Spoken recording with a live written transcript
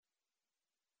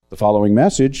The following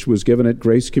message was given at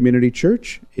Grace Community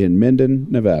Church in Minden,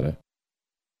 Nevada.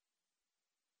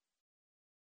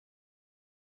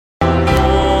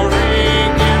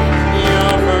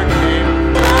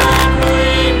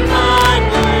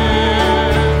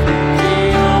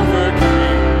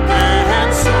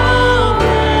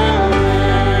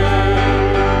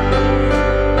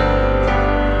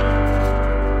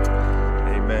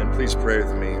 Amen. Please pray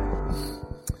with me.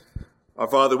 Our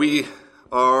Father, we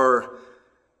are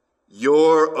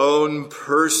your own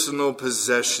personal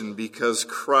possession because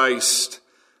Christ,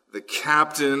 the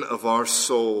captain of our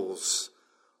souls,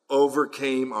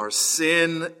 overcame our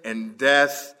sin and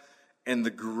death and the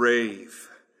grave.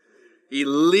 He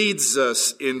leads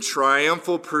us in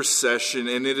triumphal procession,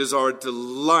 and it is our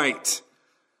delight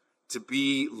to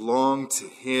belong to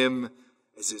him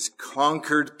as his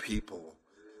conquered people,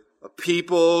 a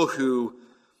people who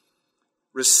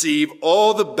receive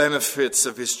all the benefits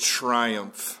of his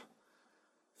triumph.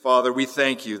 Father, we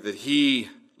thank you that he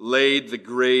laid the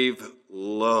grave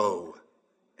low,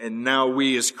 and now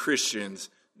we as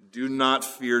Christians do not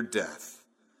fear death.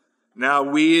 Now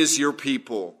we as your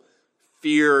people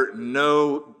fear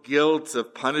no guilt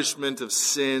of punishment of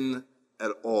sin at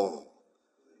all.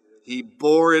 He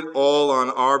bore it all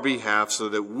on our behalf so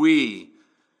that we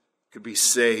could be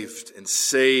saved and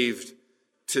saved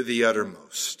to the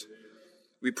uttermost.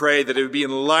 We pray that it would be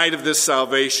in light of this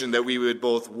salvation that we would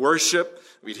both worship,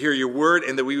 we'd hear your word,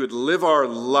 and that we would live our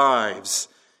lives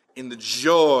in the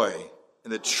joy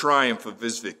and the triumph of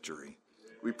his victory.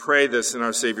 We pray this in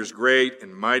our Savior's great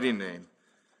and mighty name.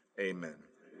 Amen.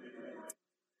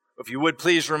 If you would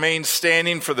please remain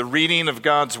standing for the reading of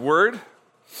God's word.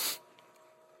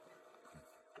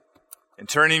 And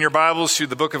turning your Bibles to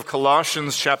the book of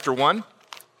Colossians chapter 1.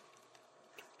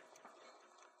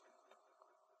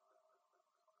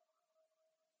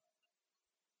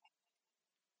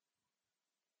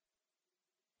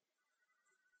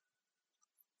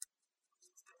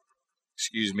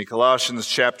 Colossians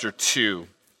chapter 2.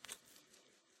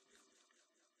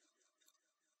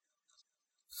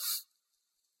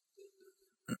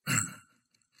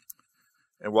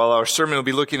 And while our sermon will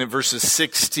be looking at verses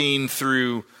 16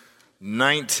 through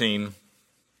 19,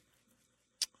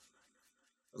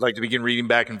 I'd like to begin reading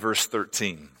back in verse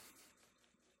 13.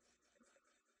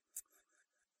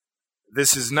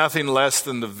 This is nothing less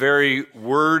than the very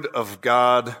word of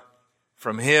God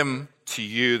from him to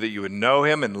you, that you would know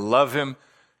him and love him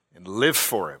and live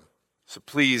for him. So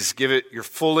please give it your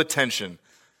full attention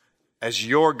as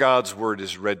your God's word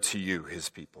is read to you, his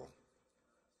people.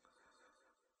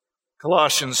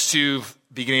 Colossians 2,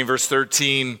 beginning verse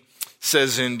 13,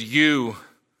 says, "And you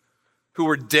who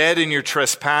were dead in your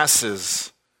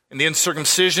trespasses, in the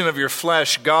uncircumcision of your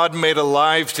flesh, God made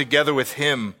alive together with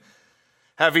him,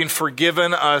 having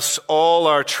forgiven us all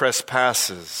our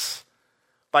trespasses,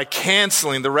 by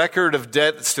canceling the record of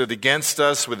debt that stood against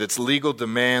us with its legal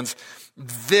demands.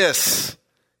 This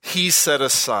he set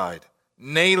aside,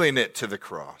 nailing it to the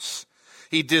cross.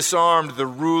 He disarmed the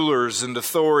rulers and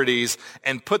authorities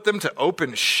and put them to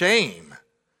open shame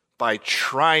by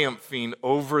triumphing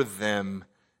over them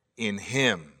in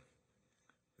him.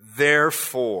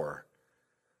 Therefore,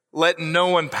 let no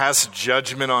one pass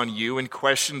judgment on you in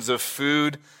questions of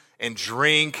food and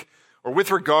drink, or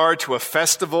with regard to a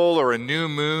festival or a new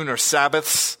moon or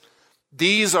Sabbaths.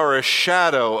 These are a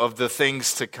shadow of the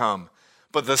things to come,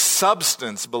 but the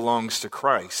substance belongs to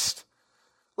Christ.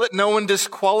 Let no one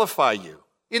disqualify you,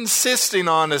 insisting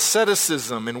on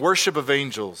asceticism and worship of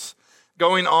angels,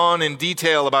 going on in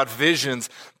detail about visions,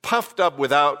 puffed up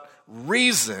without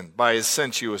reason by his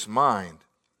sensuous mind,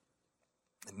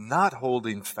 and not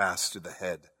holding fast to the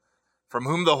head, from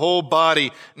whom the whole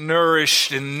body,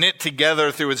 nourished and knit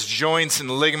together through its joints and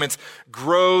ligaments,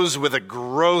 grows with a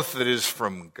growth that is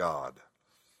from God.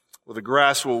 Well, the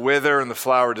grass will wither and the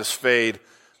flower does fade,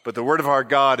 but the word of our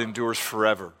God endures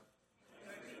forever."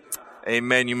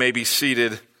 Amen. You may be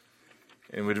seated,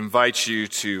 and would invite you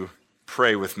to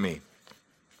pray with me.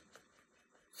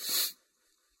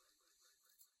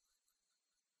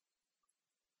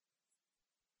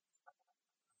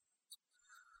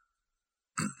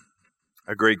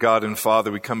 Our great God and Father,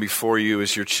 we come before you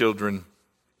as your children,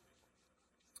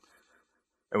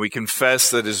 and we confess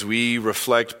that as we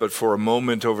reflect but for a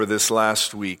moment over this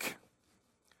last week,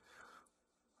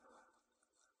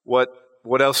 what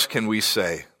else can we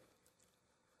say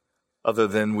other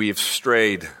than we have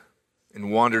strayed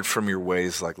and wandered from your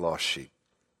ways like lost sheep?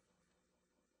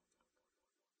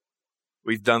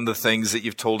 We've done the things that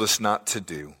you've told us not to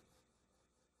do,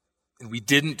 and we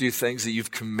didn't do things that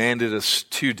you've commanded us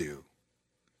to do.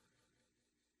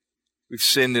 We've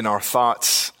sinned in our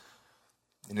thoughts,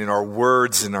 and in our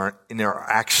words and in our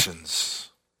actions.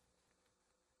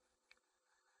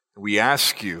 We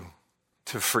ask you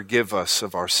to forgive us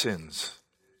of our sins.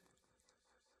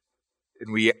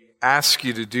 And we ask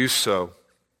you to do so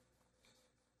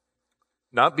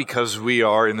not because we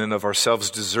are in and of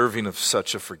ourselves deserving of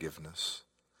such a forgiveness.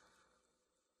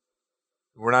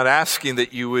 We're not asking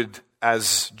that you would,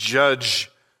 as judge,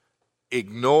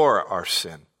 ignore our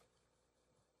sin.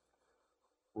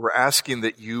 We're asking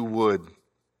that you would,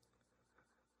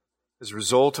 as a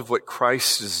result of what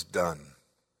Christ has done,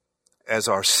 as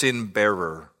our sin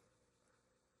bearer,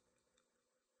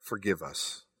 forgive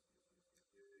us.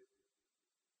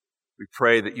 We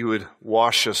pray that you would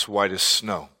wash us white as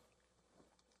snow.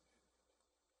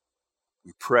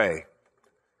 We pray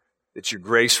that your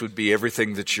grace would be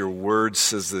everything that your word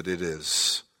says that it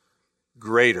is,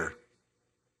 greater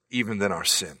even than our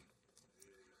sin.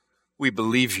 We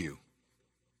believe you,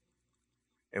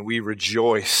 and we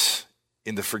rejoice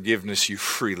in the forgiveness you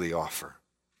freely offer.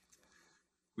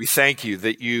 We thank you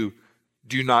that you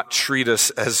do not treat us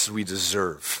as we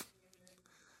deserve,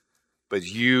 but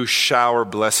you shower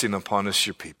blessing upon us,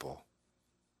 your people,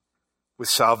 with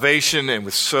salvation and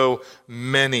with so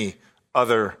many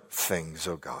other things,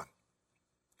 oh God.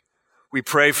 We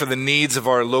pray for the needs of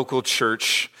our local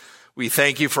church. We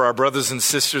thank you for our brothers and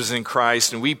sisters in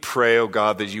Christ, and we pray, oh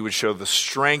God, that you would show the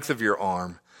strength of your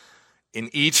arm in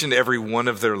each and every one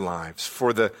of their lives.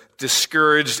 For the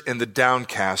discouraged and the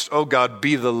downcast, oh God,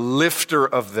 be the lifter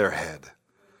of their head.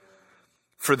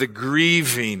 For the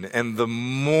grieving and the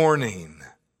mourning,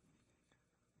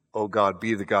 oh God,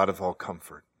 be the God of all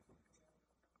comfort.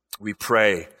 We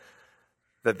pray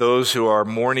that those who are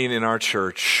mourning in our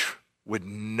church would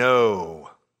know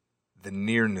the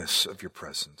nearness of your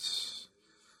presence.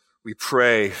 We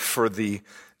pray for the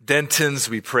Dentons,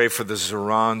 we pray for the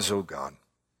Zorans, oh God.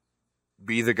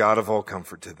 Be the God of all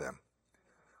comfort to them.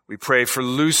 We pray for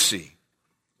Lucy.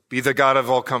 Be the God of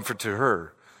all comfort to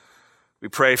her. We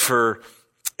pray for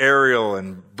Ariel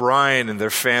and Brian and their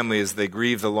family as they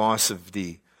grieve the loss of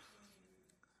Dee.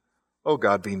 Oh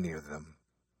God, be near them.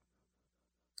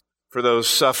 For those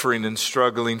suffering and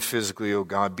struggling physically, oh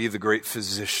God, be the great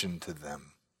physician to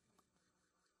them.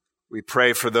 We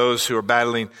pray for those who are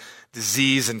battling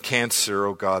disease and cancer,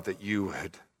 oh God, that you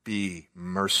would be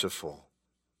merciful,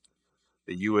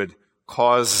 that you would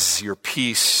cause your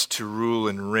peace to rule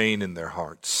and reign in their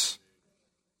hearts.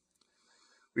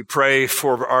 We pray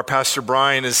for our Pastor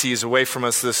Brian as he is away from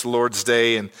us this Lord's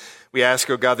Day, and we ask,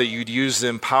 oh God, that you'd use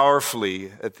him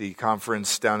powerfully at the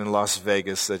conference down in Las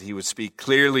Vegas, that he would speak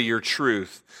clearly your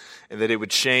truth, and that it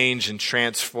would change and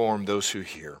transform those who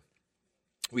hear.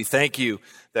 We thank you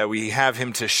that we have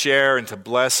him to share and to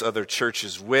bless other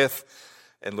churches with.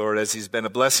 And Lord, as he's been a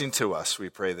blessing to us, we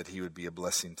pray that he would be a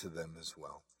blessing to them as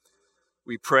well.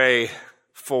 We pray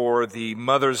for the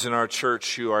mothers in our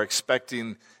church who are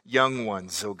expecting young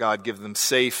ones. Oh God, give them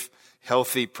safe,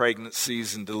 healthy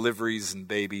pregnancies and deliveries and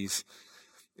babies.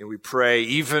 And we pray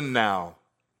even now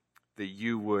that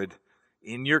you would,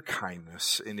 in your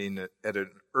kindness and at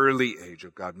an early age,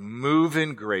 oh God, move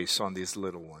in grace on these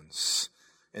little ones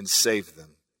and save them.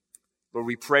 Lord,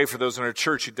 we pray for those in our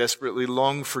church who desperately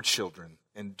long for children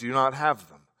and do not have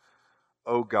them.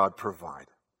 Oh God, provide.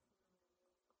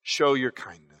 Show your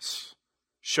kindness,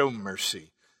 show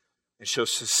mercy, and show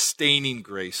sustaining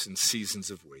grace in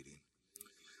seasons of waiting.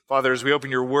 Father, as we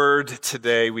open your word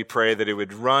today, we pray that it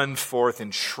would run forth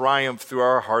in triumph through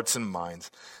our hearts and minds,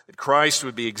 that Christ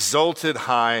would be exalted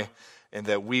high, and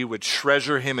that we would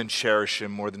treasure him and cherish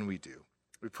him more than we do.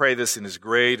 We pray this in his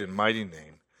great and mighty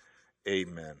name.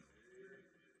 Amen.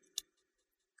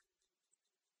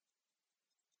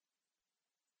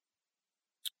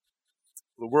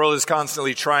 The world is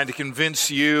constantly trying to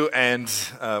convince you and,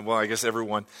 I guess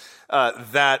everyone,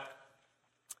 that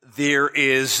there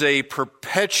is a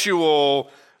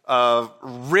perpetual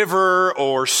river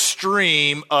or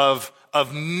stream of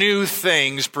new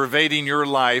things pervading your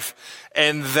life,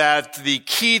 and that the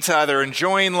key to either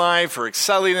enjoying life or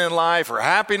excelling in life or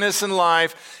happiness in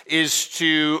life is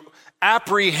to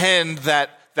apprehend that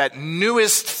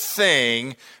newest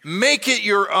thing, make it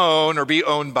your own or be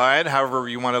owned by it, however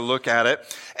you want to look at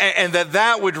it, and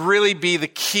that would really be the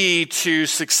key to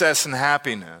success and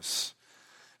happiness.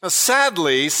 Now,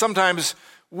 sadly, sometimes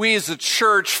we as a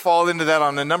church fall into that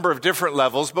on a number of different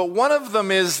levels, but one of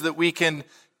them is that we can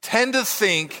tend to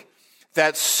think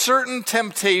that certain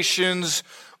temptations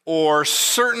or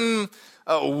certain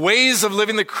ways of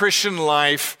living the Christian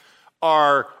life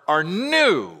are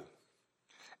new,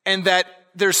 and that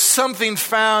there's something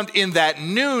found in that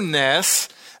newness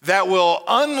that will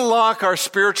unlock our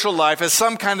spiritual life as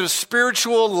some kind of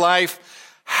spiritual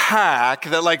life hack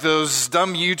that, like those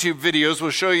dumb YouTube videos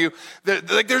will show you that,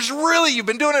 like, you've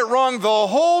been doing it wrong the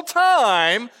whole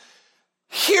time.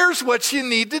 Here's what you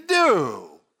need to do.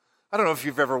 I don't know if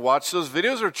you've ever watched those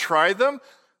videos or tried them.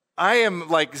 I am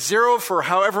like 0 for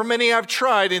however many I've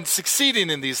tried in succeeding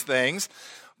in these things.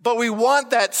 But we want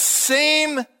that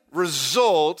same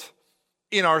result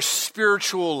in our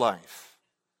spiritual life.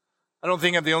 I don't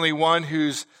think I'm the only one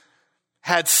who's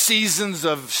had seasons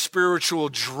of spiritual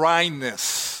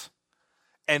dryness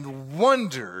and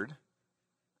wondered,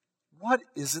 what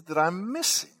is it that I'm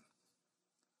missing?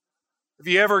 Have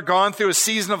you ever gone through a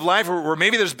season of life where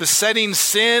maybe there's besetting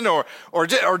sin or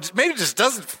maybe it just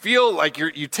doesn't feel like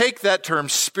you take that term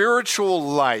spiritual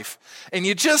life and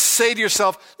you just say to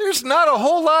yourself, there's not a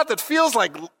whole lot that feels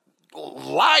like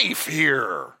life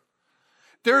here.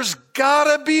 There's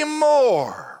gotta be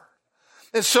more.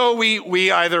 And so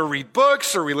we either read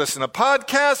books or we listen to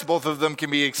podcasts. Both of them can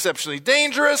be exceptionally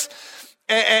dangerous.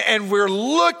 And we're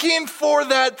looking for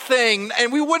that thing.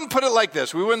 And we wouldn't put it like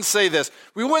this. We wouldn't say this.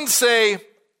 We wouldn't say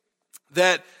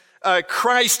that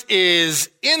Christ is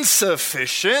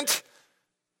insufficient.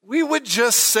 We would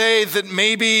just say that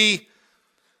maybe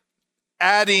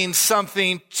adding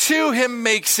something to him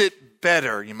makes it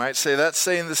better. You might say that's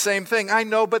saying the same thing. I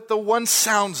know, but the one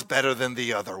sounds better than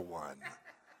the other one.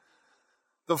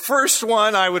 The first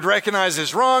one I would recognize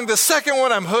is wrong. The second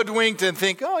one I'm hoodwinked and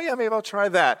think, oh yeah, maybe I'll try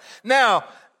that. Now,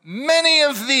 many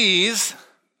of these,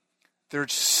 they're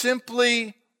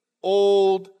simply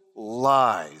old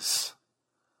lies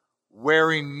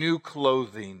wearing new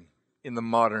clothing in the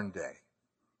modern day.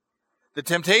 The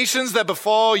temptations that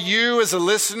befall you as a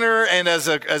listener and as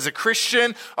a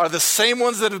Christian are the same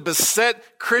ones that have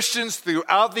beset Christians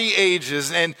throughout the ages.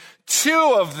 And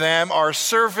two of them are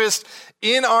surfaced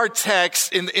in our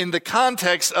text in the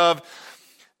context of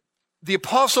the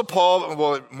Apostle Paul.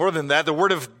 Well, more than that, the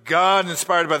Word of God,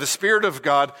 inspired by the Spirit of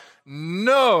God,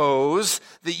 knows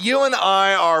that you and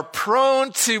I are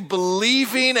prone to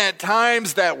believing at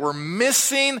times that we're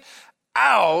missing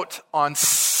out on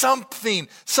something,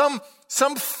 some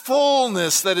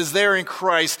fullness that is there in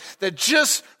Christ that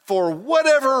just for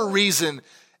whatever reason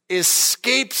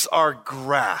escapes our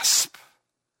grasp.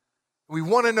 We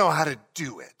want to know how to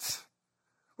do it.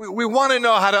 We want to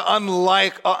know how to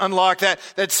unlock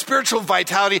that spiritual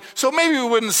vitality. So maybe we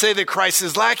wouldn't say that Christ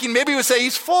is lacking. Maybe we would say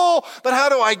he's full, but how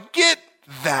do I get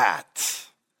that?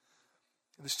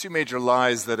 There's two major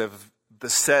lies that have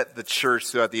beset the church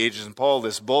throughout the ages, and Paul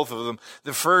lists both of them.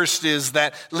 The first is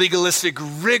that legalistic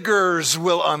rigors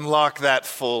will unlock that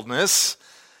fullness.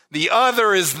 The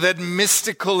other is that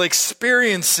mystical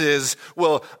experiences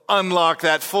will unlock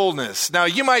that fullness. Now,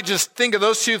 you might just think of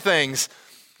those two things.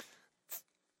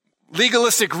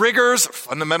 Legalistic rigors,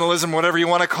 fundamentalism, whatever you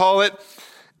want to call it,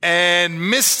 and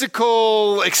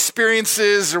mystical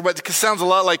experiences, or what sounds a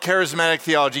lot like charismatic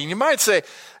theology. And you might say,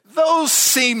 those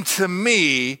seem to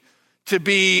me to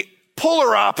be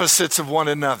polar opposites of one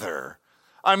another.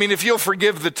 I mean, if you'll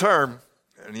forgive the term,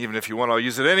 and even if you want, I'll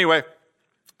use it anyway,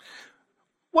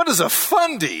 what does a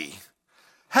fundy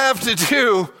have to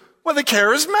do with a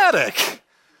charismatic?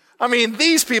 I mean,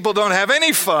 these people don't have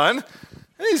any fun.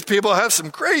 These people have some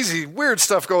crazy, weird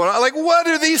stuff going on. Like, what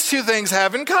do these two things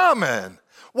have in common?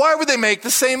 Why would they make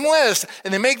the same list?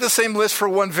 And they make the same list for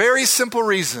one very simple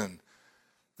reason.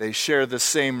 They share the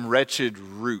same wretched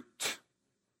root.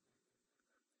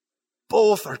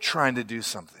 Both are trying to do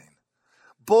something.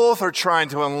 Both are trying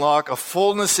to unlock a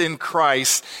fullness in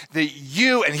Christ that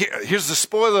you, and here's the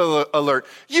spoiler alert,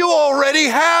 you already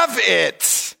have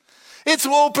it. It's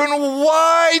open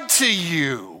wide to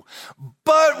you.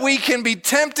 But we can be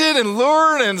tempted and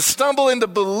lured and stumble into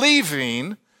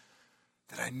believing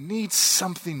that I need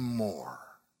something more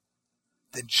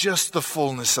than just the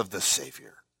fullness of the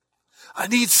Savior. I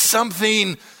need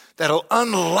something that'll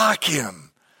unlock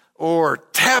him or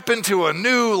tap into a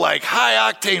new, like,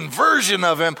 high-octane version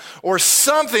of him or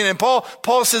something. And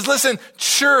Paul says, listen,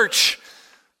 church,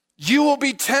 you will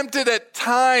be tempted at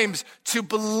times to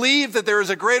believe that there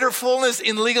is a greater fullness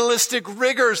in legalistic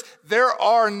rigors. There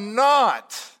are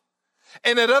not.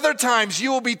 And at other times,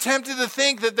 you will be tempted to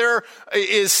think that there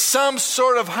is some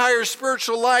sort of higher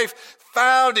spiritual life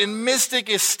found in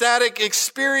mystic, ecstatic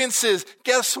experiences.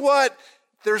 Guess what?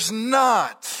 There's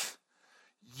not.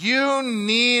 You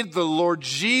need the Lord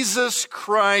Jesus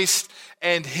Christ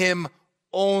and him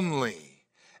only.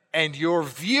 And your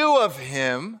view of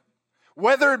him,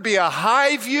 whether it be a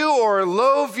high view or a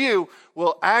low view,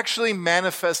 will actually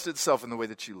manifest itself in the way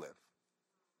that you live.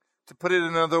 To put it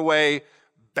another way,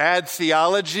 bad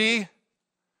theology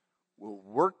will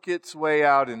work its way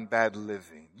out in bad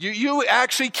living. You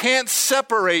actually can't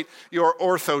separate your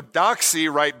orthodoxy,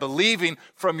 right believing,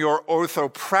 from your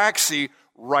orthopraxy,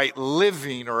 right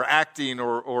living or acting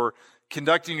or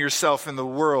conducting yourself in the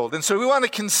world. And so we want to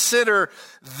consider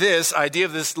this idea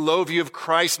of this low view of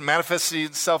Christ manifesting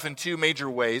itself in two major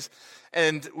ways.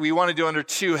 And we want to do under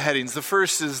two headings. The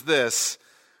first is this: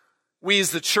 we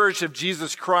as the Church of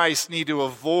Jesus Christ need to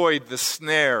avoid the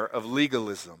snare of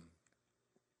legalism.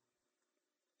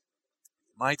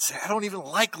 You might say, I don't even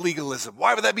like legalism.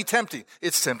 Why would that be tempting?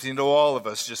 It's tempting to all of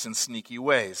us, just in sneaky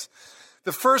ways.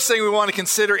 The first thing we want to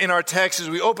consider in our text as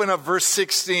we open up verse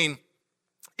 16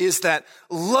 is that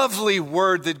lovely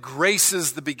word that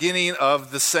graces the beginning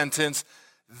of the sentence,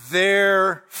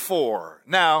 therefore.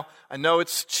 Now, I know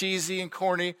it's cheesy and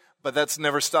corny, but that's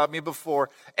never stopped me before.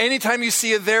 Anytime you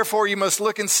see a therefore, you must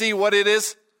look and see what it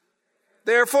is.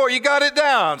 Therefore, you got it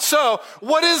down. So,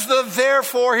 what is the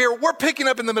therefore here? We're picking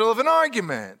up in the middle of an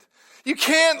argument. You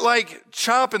can't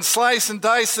chop and slice and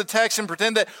dice the text and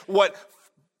pretend that what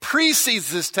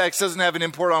precedes this text doesn't have an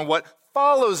import on what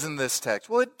follows in this text.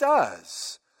 Well, it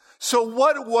does. So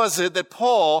what was it that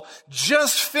Paul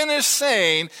just finished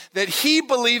saying that he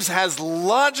believes has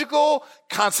logical,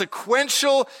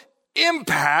 consequential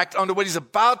impact onto what he's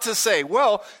about to say?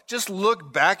 Well, just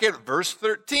look back at verse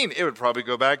 13. It would probably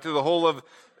go back to the whole of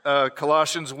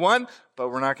Colossians 1, but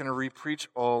we're not going to re-preach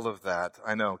all of that.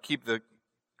 I know. Keep the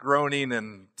groaning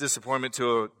and disappointment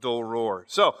to a dull roar.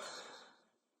 So,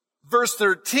 verse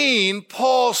 13,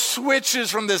 Paul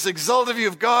switches from this exalted view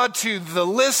of God to the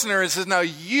listener and says, now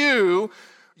you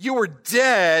were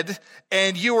dead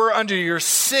and you were under your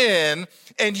sin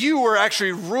and you were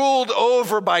actually ruled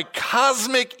over by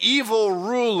cosmic evil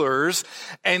rulers,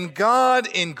 and God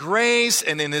in grace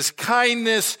and in his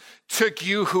kindness took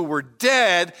you who were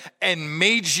dead and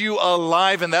made you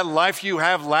alive, and that life you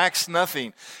have lacks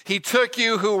nothing. He took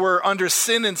you who were under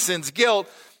sin and sin's guilt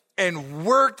and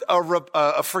worked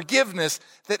a forgiveness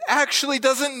that actually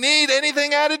doesn't need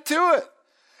anything added to it.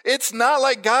 It's not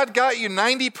like God got you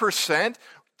 90%.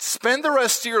 Spend the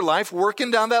rest of your life working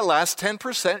down that last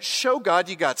 10%. Show God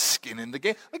you got skin in the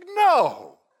game.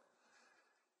 No.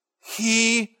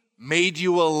 He made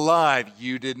you alive.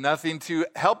 You did nothing to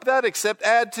help that except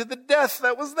add to the death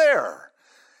that was there.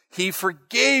 He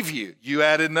forgave you. You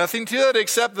added nothing to it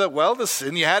except that, the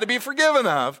sin you had to be forgiven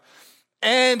of.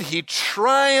 And he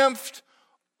triumphed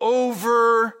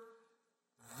over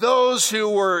those who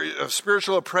were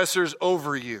spiritual oppressors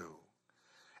over you.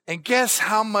 And guess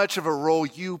how much of a role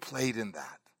you played in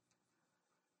that?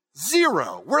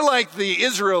 0. We're like the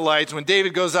Israelites when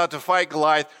David goes out to fight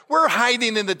Goliath. We're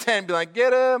hiding in the tent, be like,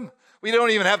 get him. We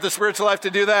don't even have the spiritual life to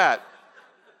do that.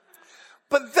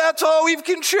 But that's all we've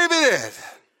contributed.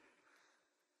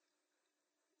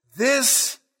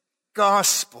 This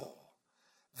gospel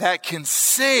that can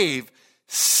save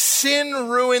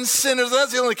sin-ruined sinners.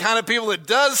 That's the only kind of people it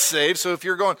does save. So if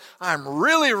you're going, I'm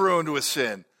really ruined with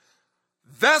sin,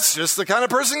 that's just the kind of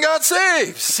person God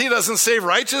saves. He doesn't save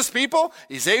righteous people.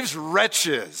 He saves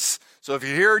wretches. So if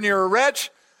you're here and you're a wretch,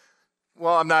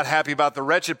 I'm not happy about the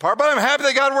wretched part, but I'm happy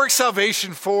that God works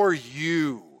salvation for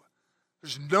you.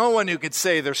 There's no one who could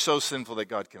say they're so sinful that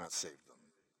God cannot save them.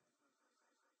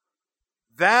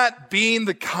 That being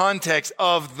the context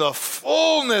of the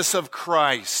fullness of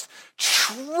Christ.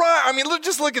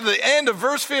 Just look at the end of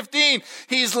verse 15.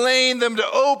 He's laying them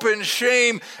to open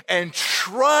shame and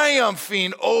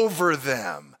triumphing over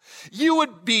them. You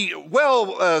would be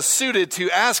well suited to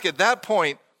ask at that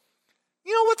point,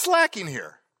 what's lacking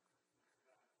here?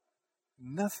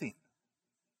 Nothing.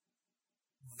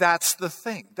 That's the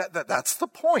thing. That's the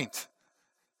point.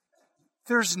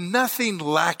 There's nothing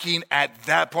lacking at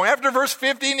that point. After verse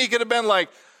 15, he could have been like,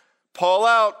 Paul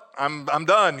out, I'm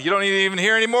done. You don't need to even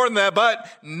hear any more than that. But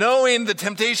knowing the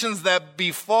temptations that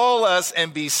befall us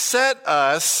and beset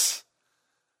us,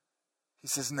 he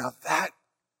says, now that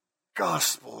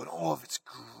gospel and all of its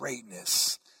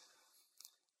greatness,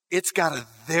 it's got a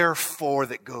therefore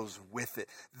that goes with it.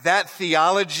 That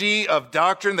theology of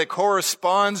doctrine that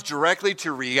corresponds directly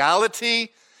to reality,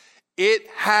 it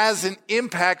has an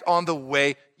impact on the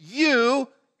way you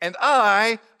and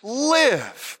I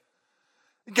live.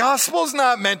 The gospel is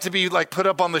not meant to be put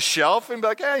up on the shelf and be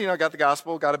like, I got the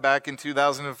gospel, got it back in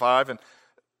 2005. And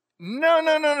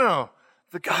no.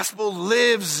 The gospel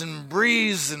lives and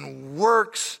breathes and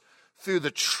works through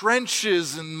the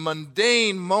trenches and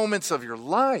mundane moments of your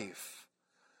life.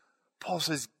 Paul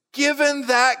says, given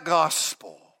that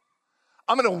gospel,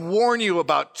 I'm going to warn you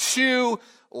about 2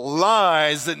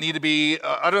 lies that need to be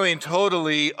utterly and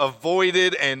totally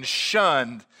avoided and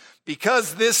shunned,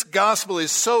 Because this gospel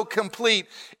is so complete,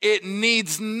 it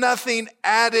needs nothing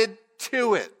added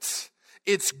to it.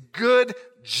 It's good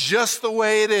just the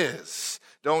way it is.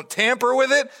 Don't tamper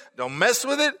with it. Don't mess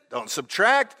with it. Don't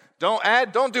subtract. Don't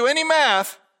add. Don't do any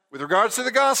math with regards to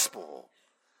the gospel.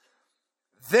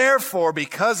 Therefore,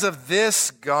 because of this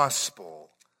gospel,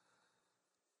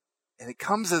 and it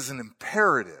comes as an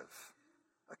imperative,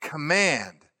 a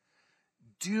command,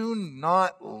 do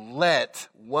not let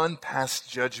one pass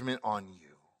judgment on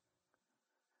you.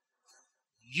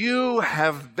 You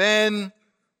have been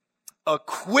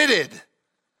acquitted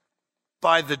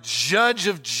by the judge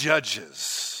of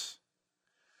judges.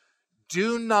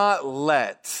 Do not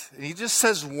let, he just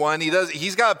says one,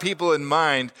 he's got people in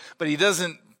mind, but he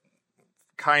doesn't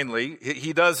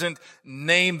he doesn't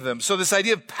name them. So this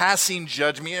idea of passing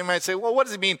judgment, you might say, well, what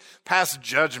does it mean, pass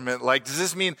judgment? Like, does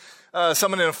this mean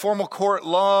someone in a formal court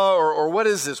law, or what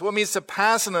is this? Well, it means to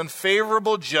pass an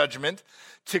unfavorable judgment,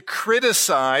 to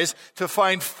criticize, to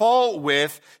find fault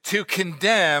with, to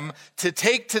condemn, to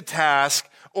take to task,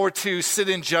 or to sit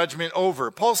in judgment over.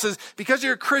 Paul says, because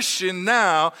you're a Christian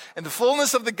now, and the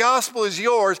fullness of the gospel is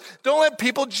yours, don't let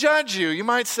people judge you. You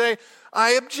might say,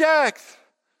 I object.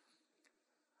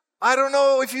 I don't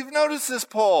know if you've noticed this,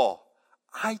 Paul.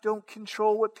 I don't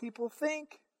control what people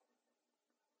think.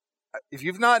 If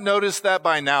you've not noticed that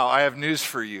by now, I have news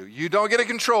for you. You don't get to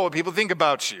control what people think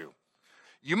about you.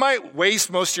 You might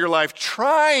waste most of your life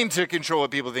trying to control what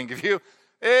people think of you.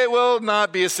 It will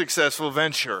not be a successful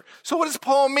venture. So what does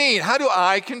Paul mean? How do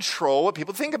I control what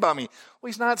people think about me? Well,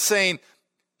 he's not saying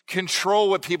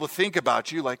control what people think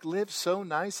about you, like live so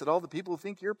nice that all the people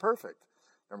think you're perfect.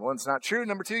 Number one, it's not true.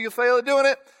 Number two, you'll fail at doing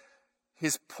it.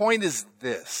 His point is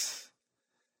this: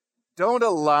 don't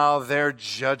allow their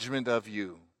judgment of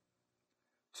you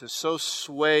to so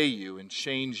sway you and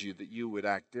change you that you would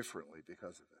act differently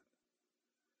because of it.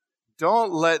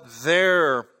 Don't let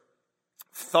their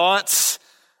thoughts,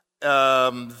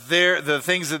 the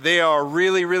things that they are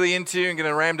really, really into and going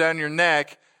to ram down your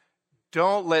neck,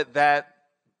 don't let that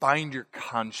bind your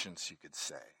conscience, you could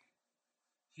say.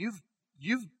 You've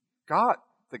got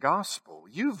the gospel.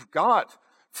 You've got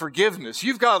forgiveness.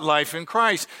 You've got life in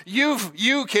Christ.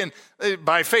 You can,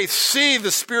 by faith, see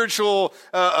the spiritual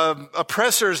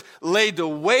oppressors laid to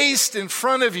waste in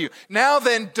front of you. Now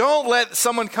then, don't let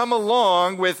someone come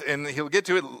along with, and he'll get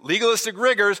to it, legalistic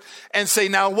rigors, and say,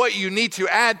 now what you need to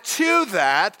add to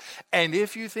that, and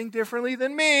if you think differently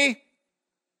than me,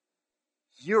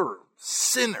 you're a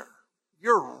sinner.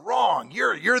 You're wrong.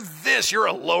 You're this. You're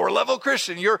a lower level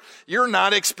Christian. You're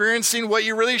not experiencing what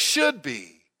you really should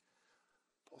be.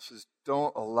 Says,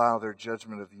 don't allow their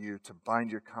judgment of you to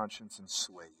bind your conscience and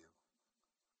sway you.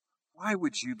 Why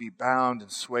would you be bound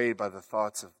and swayed by the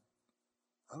thoughts of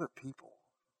other people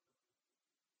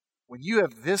when you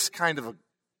have this kind of a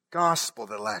gospel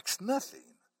that lacks nothing?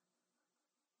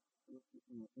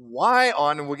 Why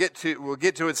on, and we'll get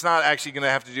to it's not actually going to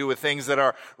have to do with things that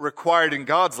are required in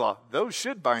God's law. Those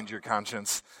should bind your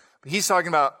conscience. But he's talking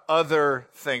about other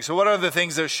things. So what are the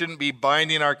things that shouldn't be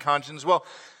binding our conscience? Well,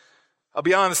 I'll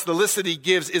be honest, the list that he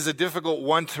gives is a difficult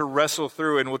one to wrestle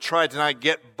through, and we'll try to not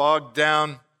get bogged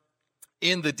down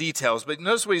in the details. But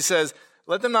notice what he says: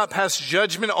 let them not pass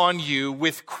judgment on you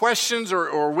with questions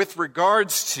or with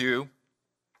regards to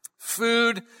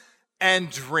food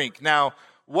and drink. Now,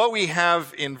 what we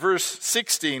have in verse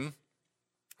 16,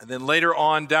 and then later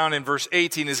on down in verse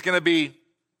 18, is going to be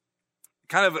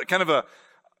kind of a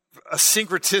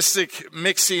syncretistic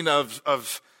mixing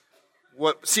of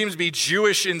what seems to be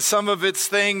Jewish in some of its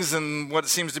things and what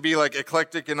seems to be like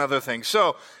eclectic in other things.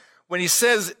 So when he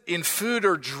says in food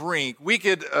or drink, we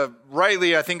could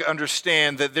rightly, I think,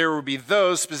 understand that there would be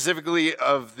those specifically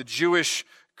of the Jewish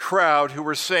crowd who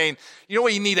were saying, you know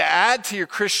what you need to add to your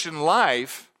Christian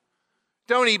life?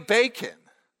 Don't eat bacon.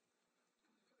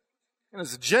 And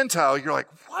as a Gentile, you're like,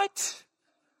 what?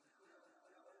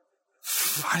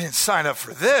 I didn't sign up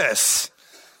for this.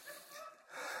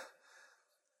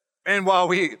 And while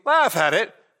we laugh at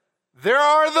it, there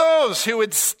are those who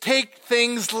would take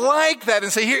things like that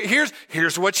and say,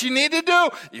 here's what you need to do.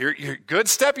 You're good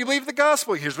step, you believe the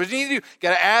gospel. Here's what you need to do.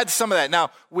 Got to add some of that.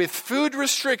 Now, with food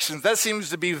restrictions, that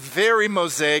seems to be very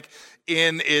Mosaic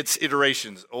in its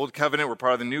iterations. Old covenant, we're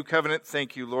part of the new covenant.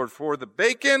 Thank you, Lord, for the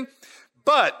bacon.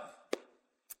 But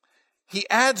he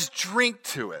adds drink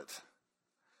to it.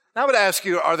 Now I would ask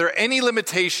you, are there any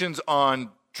limitations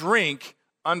on drink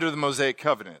under the Mosaic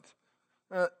covenant?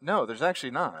 No, there's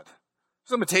actually not.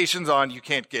 There's limitations on you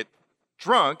can't get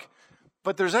drunk,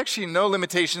 but there's actually no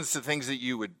limitations to things that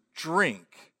you would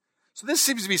drink. So this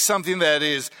seems to be something that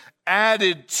is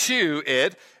added to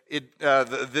it.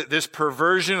 this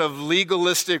perversion of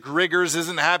legalistic rigors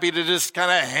isn't happy to just kind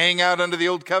of hang out under the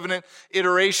old covenant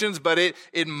iterations, but it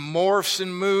morphs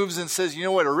and moves and says, you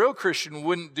know what a real Christian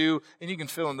wouldn't do, and you can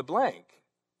fill in the blank.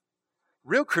 A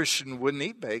real Christian wouldn't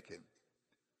eat bacon.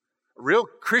 A real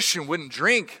Christian wouldn't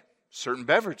drink certain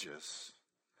beverages.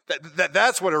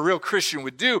 That's what a real Christian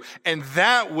would do, and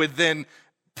that would then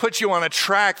put you on a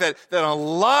track that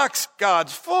unlocks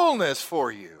God's fullness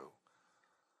for you.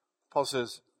 Paul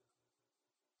says,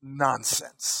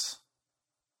 nonsense.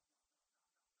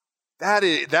 That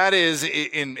is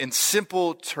in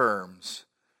simple terms,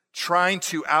 trying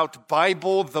to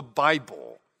out-Bible the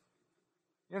Bible.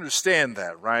 You understand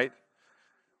that, right?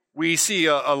 We see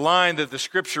a line that the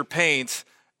Scripture paints,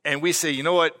 and we say, you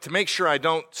know what, to make sure I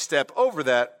don't step over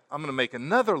that, I'm going to make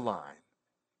another line.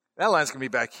 That line's going to be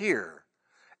back here.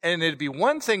 And it'd be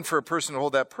one thing for a person to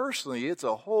hold that personally. It's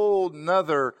a whole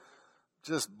nother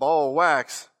just ball of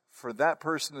wax for that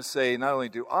person to say, not only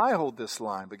do I hold this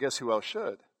line, but guess who else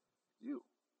should? You.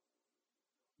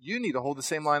 You need to hold the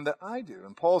same line that I do.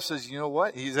 And Paul says, you know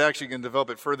what? He's actually going to develop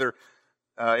it further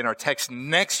in our text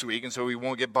next week, and so we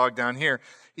won't get bogged down here.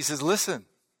 He says, listen,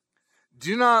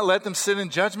 do not let them sit in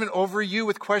judgment over you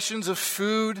with questions of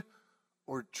food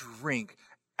or drink,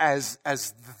 as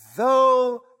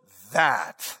though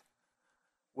that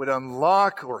would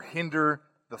unlock or hinder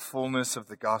the fullness of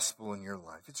the gospel in your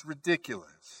life. It's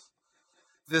ridiculous.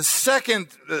 The second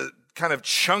kind of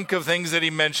chunk of things that he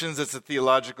mentions, it's a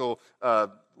theological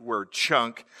word,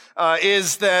 chunk,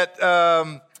 is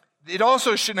that it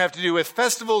also shouldn't have to do with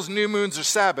festivals, new moons, or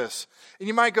Sabbaths. And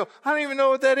you might go, I don't even know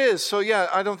what that is. So yeah,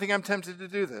 I don't think I'm tempted to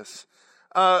do this.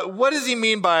 What does he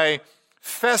mean by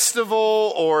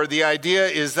festival, or the idea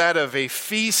is that of a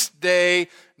feast day,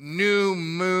 new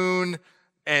moon,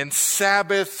 and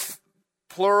Sabbath,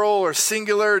 plural or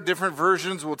singular? Different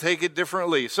versions will take it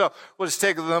differently. So we'll just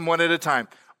take them one at a time.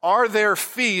 Are there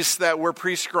feasts that were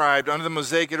prescribed under the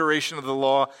Mosaic iteration of the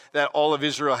law that all of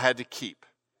Israel had to keep?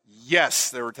 Yes,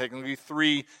 there were technically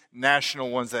 3 national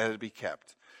ones that had to be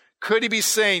kept. Could he be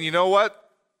saying, you know what?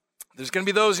 There's going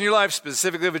to be those in your life,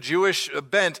 specifically of a Jewish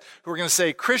bent, who are going to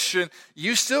say, Christian,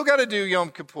 you still got to do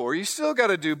Yom Kippur, you still got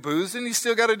to do booths, and you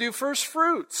still got to do first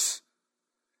fruits.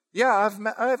 Yeah,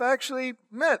 I've actually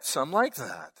met some like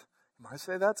that. You might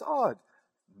say that's odd.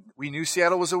 We knew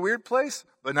Seattle was a weird place,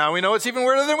 but now we know it's even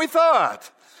weirder than we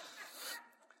thought.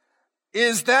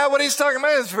 Is that what he's talking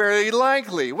about? It's very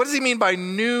likely. What does he mean by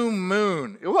new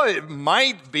moon? Well, it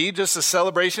might be just a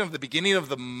celebration of the beginning of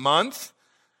the month,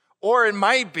 or it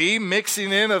might be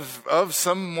mixing in of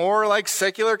some more like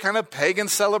secular kind of pagan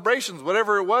celebrations.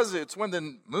 Whatever it was, it's when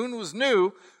the moon was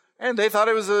new, and they thought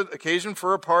it was an occasion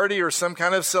for a party or some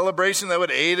kind of celebration that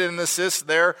would aid and assist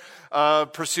their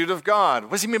pursuit of God.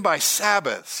 What does he mean by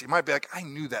Sabbaths? You might be like, I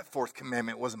knew that 4th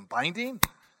commandment wasn't binding.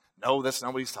 No, that's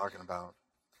not what he's talking about.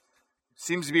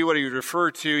 Seems to be what he would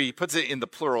refer to. He puts it in the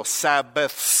plural,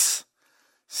 Sabbaths.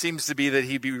 Seems to be that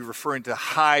he'd be referring to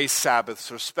high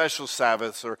Sabbaths or special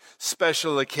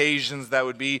occasions that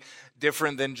would be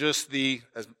different than just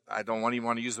I don't even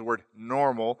want to use the word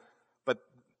normal, but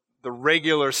the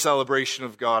regular celebration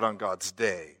of God on God's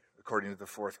day, according to the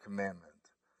 4th commandment.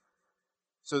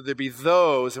 So there'd be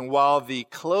those, and while the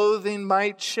clothing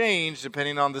might change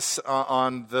depending on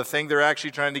the thing they're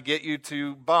actually trying to get you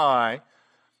to buy,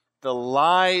 the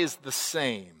lie is the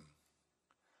same.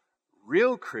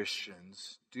 Real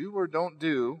Christians do or don't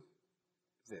do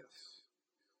this.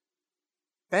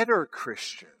 Better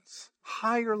Christians,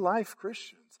 higher life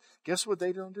Christians, guess what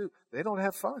they don't do? They don't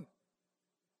have fun.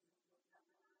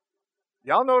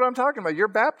 Y'all know what I'm talking about. You're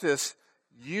Baptists.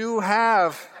 You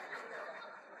laugh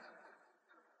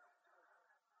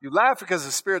because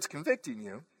the Spirit's convicting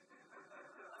you.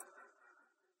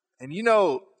 And you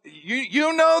know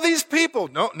these people,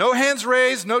 no hands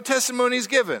raised, no testimonies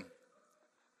given,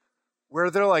 where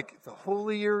they're like, the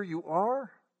holier you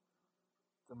are,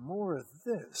 the more of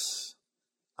this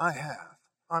I have.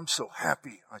 I'm so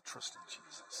happy I trust in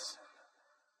Jesus.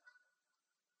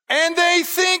 And they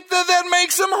think that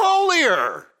makes them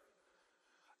holier,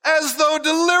 as though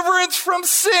deliverance from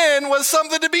sin was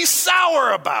something to be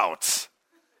sour about.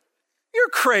 You're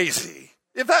crazy.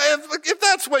 If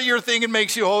that's what you're thinking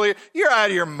makes you holy, you're out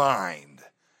of your mind.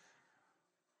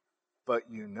 But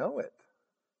you know it.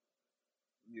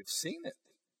 You've seen it.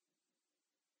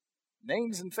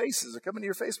 Names and faces are coming to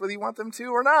your face whether you want them to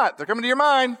or not. They're coming to your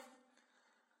mind.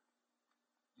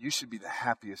 You should be the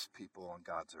happiest people on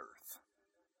God's earth.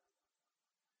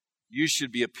 You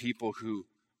should be a people who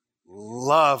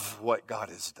love what God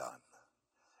has done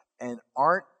and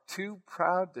aren't too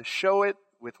proud to show it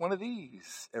with one of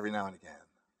these every now and again.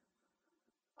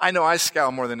 I know I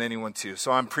scowl more than anyone too,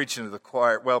 so I'm preaching to the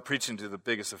choir, preaching to the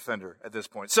biggest offender at this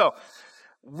point. So,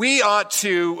 we ought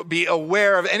to be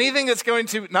aware of anything that's going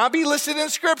to not be listed in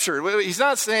Scripture. He's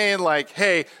not saying like,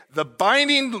 hey, the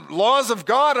binding laws of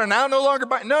God are now no longer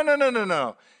binding.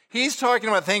 No. He's talking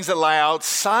about things that lie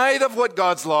outside of what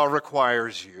God's law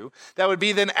requires you, that would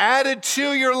be then added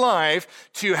to your life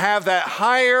to have that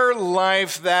higher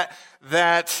life that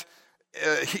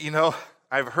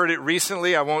I've heard it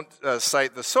recently. I won't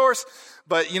cite the source,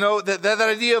 but that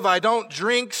idea of I don't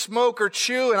drink, smoke, or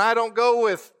chew, and I don't go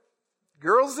with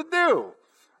girls that do.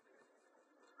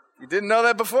 You didn't know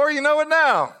that before, you know it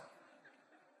now.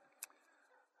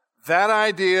 That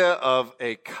idea of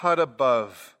a cut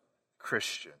above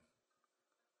Christian.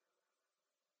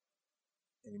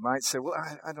 And you might say, well,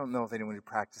 I don't know if anyone who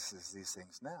practices these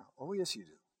things now. Oh, yes, you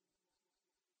do.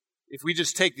 If we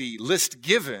just take the list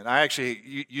given, I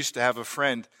actually used to have a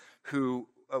friend who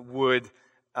would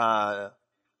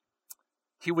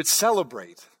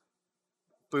celebrate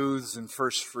booths and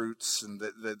first fruits, and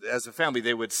as a family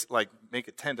they would like make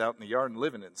a tent out in the yard and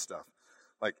live in it and stuff.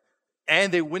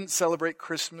 And they wouldn't celebrate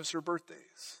Christmas or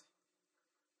birthdays.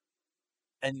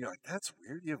 And you're like, that's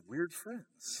weird. You have weird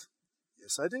friends.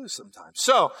 Yes, I do sometimes.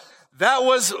 So that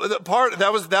was the part.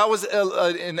 That was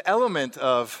an element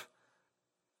of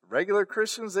regular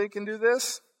Christians. They can do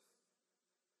this.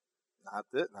 Not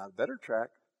a better track.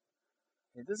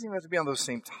 It doesn't even have to be on those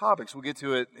same topics. We'll get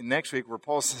to it next week where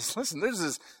Paul says, listen,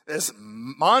 there's this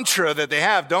mantra that they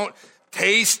have. Don't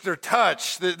taste or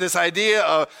touch. This idea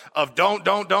of don't.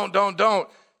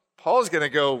 Paul's going to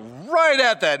go right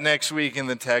at that next week in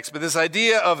the text. But this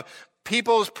idea of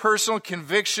people's personal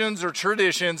convictions or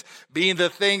traditions being the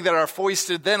thing that are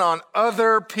foisted then on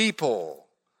other people.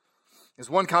 As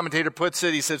one commentator puts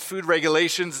it, he says food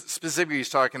regulations, specifically he's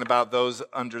talking about those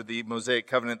under the Mosaic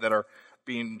covenant that are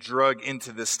being drug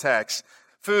into this text.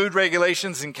 Food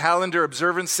regulations and calendar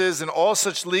observances and all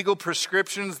such legal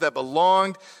prescriptions that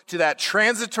belonged to that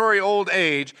transitory old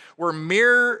age were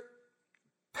merely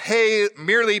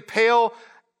pale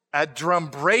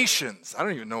adumbrations. I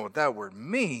don't even know what that word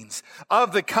means.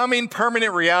 Of the coming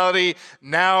permanent reality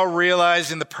now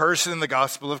realized in the person and the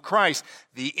gospel of Christ.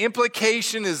 The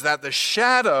implication is that the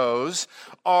shadows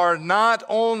are not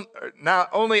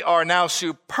only are now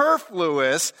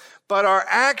superfluous, but are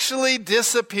actually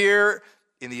disappear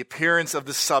in the appearance of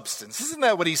the substance. Isn't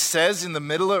that what he says in the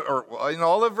middle of, or in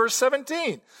all of verse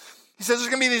 17? He says there's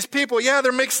going to be these people,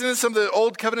 they're mixing in some of the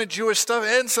old covenant Jewish stuff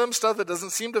and some stuff that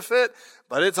doesn't seem to fit,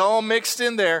 but it's all mixed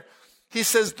in there. He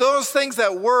says those things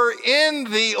that were in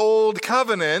the old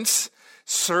covenants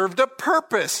served a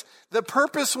purpose. The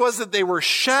purpose was that they were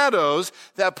shadows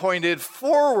that pointed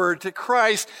forward to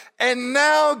Christ. And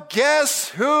now guess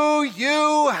who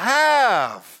you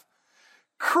have?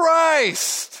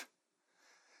 Christ.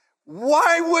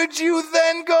 Why would you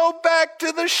then go back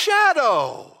to the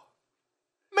shadow?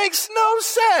 Makes no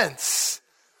sense.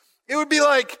 It would be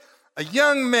like a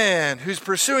young man who's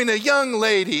pursuing a young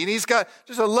lady, and he's got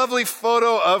just a lovely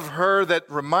photo of her that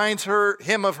reminds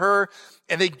him of her,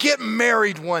 and they get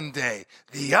married one day.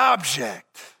 The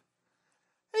object.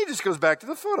 And he just goes back to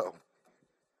the photo.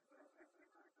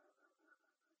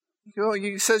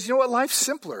 He says, you know what? Life's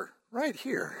simpler right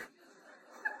here.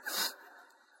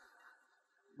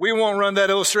 We won't run that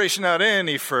illustration out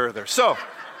any further. So,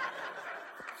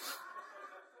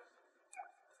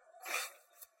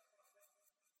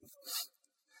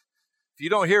 if you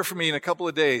don't hear from me in a couple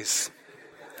of days,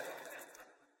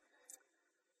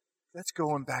 that's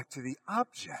going back to the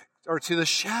object or to the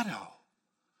shadow.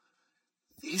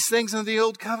 These things in the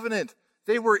old covenant,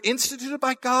 they were instituted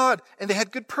by God and they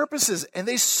had good purposes and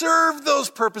they served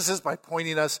those purposes by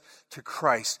pointing us to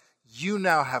Christ. You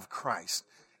now have Christ.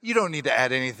 You don't need to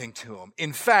add anything to him.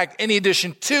 In fact, any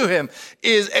addition to him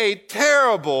is a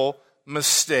terrible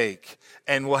mistake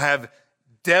and will have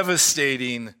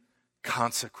devastating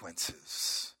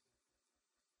consequences.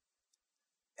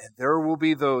 And there will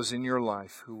be those in your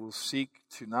life who will seek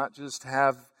to not just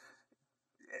have,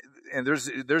 and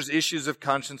there's issues of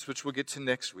conscience which we'll get to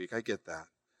next week, I get that,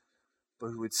 but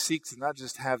who would seek to not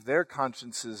just have their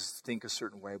consciences think a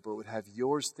certain way, but would have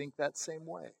yours think that same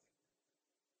way.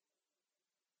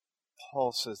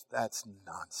 Paul says that's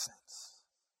nonsense.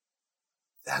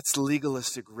 That's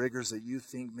legalistic rigors that you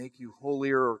think make you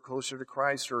holier or closer to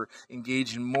Christ or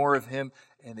engage in more of him,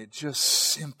 and it just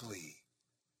simply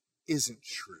isn't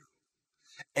true.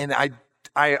 And I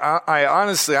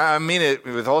honestly, I mean it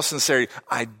with all sincerity,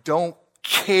 I don't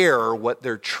care what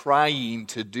they're trying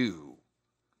to do.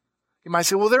 You might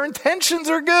say, well, their intentions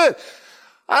are good.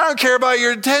 I don't care about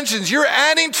your intentions. You're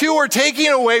adding to or taking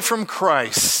away from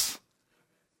Christ.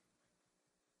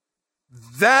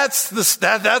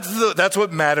 That's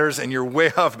what matters, and you're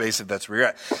way off base if that's where you're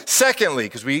at. Secondly,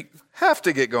 because we have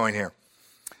to get going here,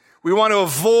 we want to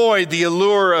avoid the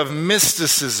allure of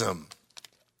mysticism.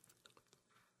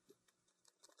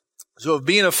 So if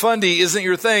being a fundy isn't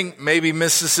your thing, maybe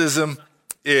mysticism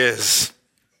is.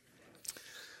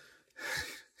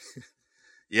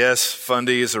 Yes,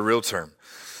 fundy is a real term.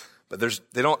 But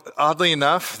they don't, oddly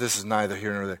enough, this is neither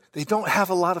here nor there, they don't have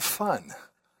a lot of fun.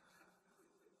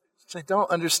 I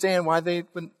don't understand why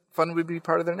fun would be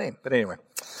part of their name. But anyway.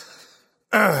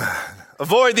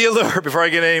 Avoid the allure, before I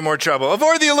get in any more trouble.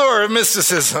 Avoid the allure of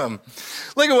mysticism.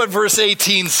 Look at what verse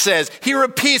 18 says. He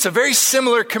repeats a very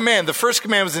similar command. The first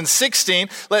command was in 16,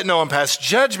 let no one pass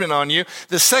judgment on you.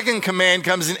 The second command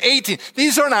comes in 18.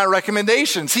 These are not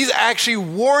recommendations. He's actually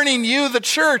warning you, the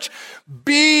church,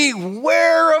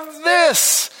 beware of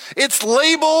this. It's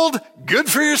labeled good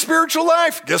for your spiritual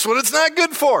life. Guess what it's not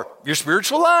good for? Your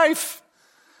spiritual life.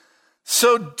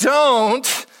 So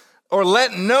don't, or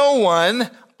let no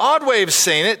one, odd way of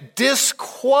saying it,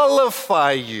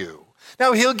 disqualify you.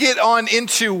 Now, he'll get on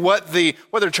into what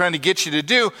they're trying to get you to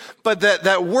do, but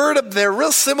that word up there,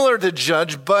 real similar to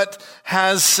judge, but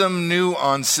has some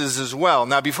nuances as well.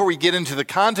 Now, before we get into the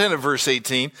content of verse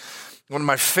 18, one of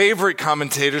my favorite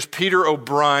commentators, Peter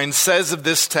O'Brien, says of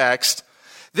this text,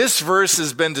 this verse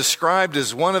has been described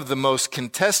as one of the most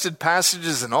contested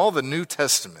passages in all the New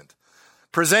Testament,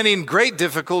 presenting great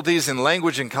difficulties in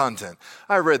language and content.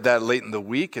 I read that late in the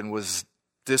week and was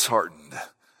disheartened.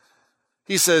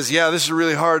 He says, yeah, this is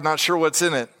really hard, not sure what's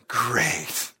in it.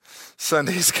 Great.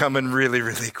 Sunday's coming really,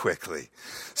 really quickly.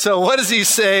 So what does he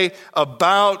say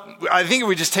about, I think if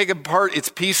we just take apart its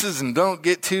pieces and don't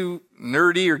get too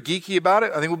nerdy or geeky about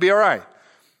it, I think we'll be all right.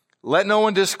 Let no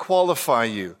one disqualify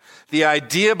you. The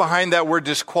idea behind that word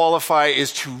disqualify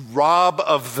is to rob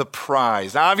of the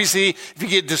prize. Now, obviously, if you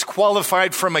get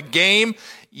disqualified from a game,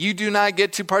 you do not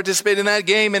get to participate in that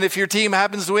game. And if your team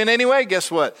happens to win anyway,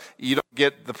 guess what? You don't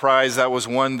get the prize that was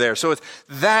won there. So it's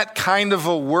that kind of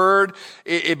a word.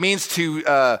 It means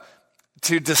to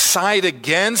decide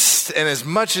against. And as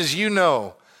much as you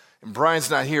know, and Brian's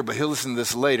not here, but he'll listen to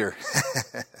this later.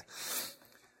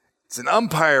 It's an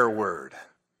umpire word.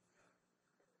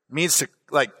 It means to,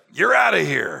 like, you're out of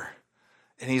here.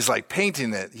 And he's like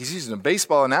painting it. He's using a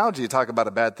baseball analogy to talk about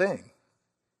a bad thing.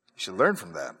 You should learn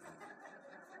from that.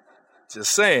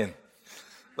 Just saying.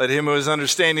 Let him who is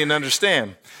understanding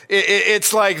understand.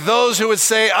 It's like those who would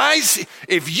say, I see,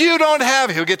 if you don't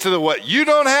have, he'll get to the what you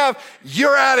don't have,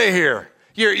 you're out of here.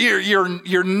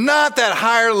 You're not that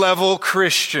higher level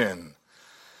Christian.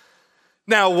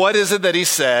 Now, what is it that he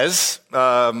says?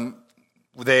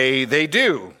 They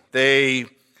do.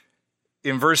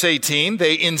 In verse 18,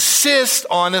 they insist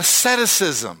on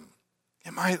asceticism.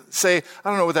 You might say, I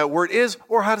don't know what that word is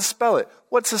or how to spell it.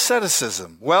 What's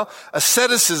asceticism? Well,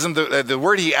 asceticism, the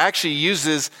word he actually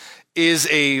uses is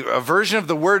a version of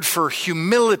the word for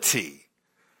humility.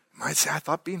 You might say, I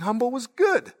thought being humble was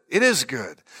good. It is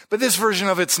good. But this version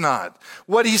of it's not.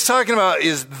 What he's talking about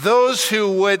is those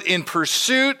who would, in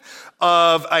pursuit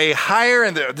of a higher,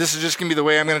 and this is just going to be the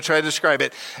way I'm going to try to describe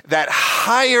it, that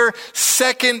higher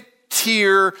second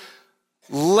tier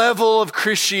level of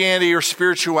Christianity or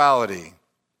spirituality,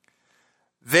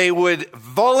 they would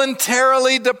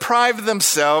voluntarily deprive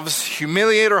themselves,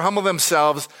 humiliate or humble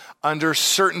themselves under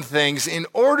certain things in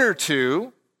order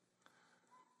to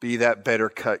be that better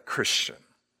cut Christian.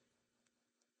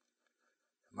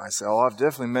 You might say, I've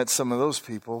definitely met some of those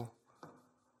people.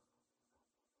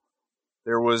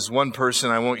 There was one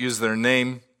person, I won't use their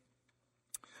name,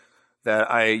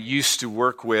 that I used to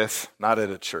work with, not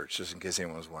at a church, just in case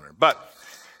anyone was wondering.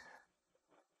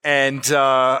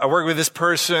 I worked with this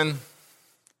person,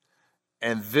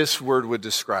 and this word would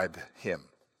describe him.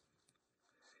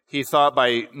 He thought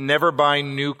by never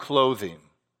buying new clothing,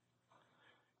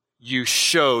 you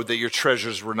showed that your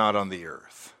treasures were not on the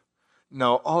earth.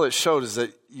 No, all it showed is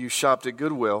that you shopped at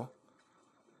Goodwill,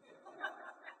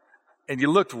 and you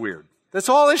looked weird. That's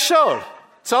all it showed.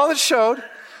 That's all it showed.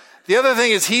 The other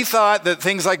thing is he thought that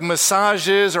things like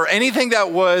massages or anything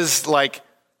that was like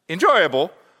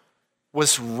enjoyable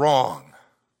was wrong.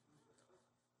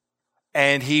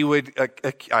 And he would,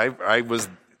 I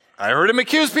heard him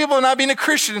accuse people of not being a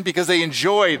Christian because they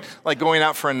enjoyed like going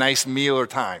out for a nice meal or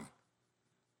time.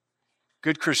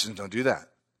 Good Christians don't do that.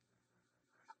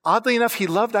 Oddly enough, he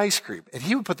loved ice cream and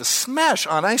he would put the smash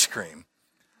on ice cream.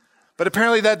 But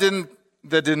apparently that didn't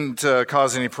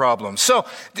cause any problems. So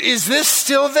is this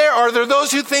still there? Are there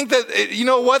those who think that, you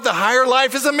know what, the higher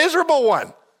life is a miserable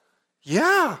one?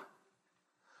 Yeah.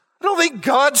 I don't think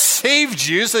God saved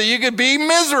you so you could be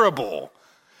miserable.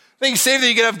 Being saved that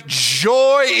you could have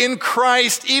joy in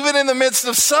Christ, even in the midst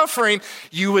of suffering,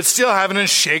 you would still have an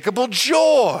unshakable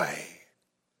joy.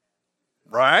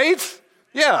 Right?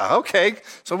 Yeah, okay.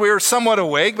 So we were somewhat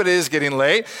awake, but it is getting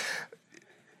late.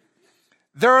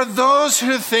 There are those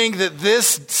who think that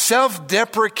this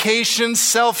self-deprecation,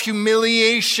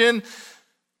 self-humiliation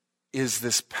is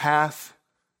this path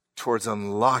towards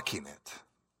unlocking it.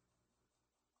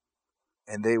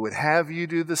 And they would have you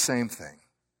do the same thing.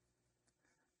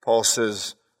 Paul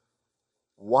says,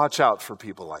 watch out for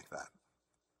people like that.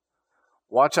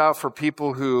 Watch out for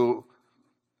people who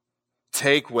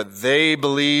take what they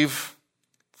believe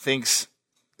thinks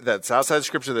that's outside of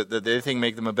Scripture that they think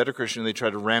make them a better Christian, and they try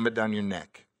to ram it down your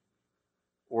neck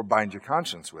or bind your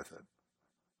conscience with it.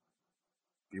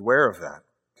 Beware of that.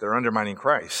 They're undermining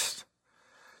Christ.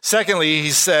 Secondly,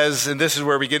 he says, and this is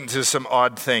where we get into some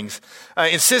odd things,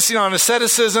 insisting on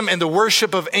asceticism and the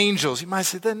worship of angels. You might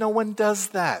say that no one does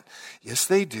that. Yes,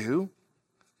 they do.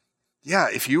 Yeah,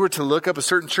 if you were to look up a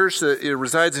certain church that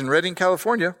resides in Redding,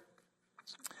 California,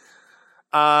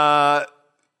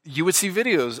 you would see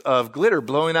videos of glitter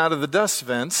blowing out of the dust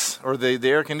vents or the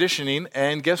air conditioning,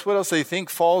 and guess what else they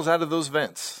think falls out of those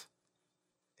vents?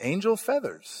 Angel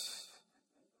feathers.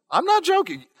 I'm not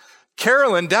joking.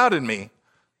 Carolyn doubted me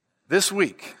this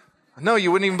week. I know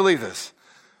you wouldn't even believe this,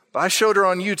 but I showed her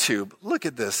on YouTube. Look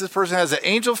at this. This person has an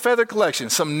angel feather collection.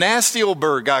 Some nasty old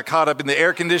bird got caught up in the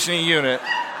air conditioning unit.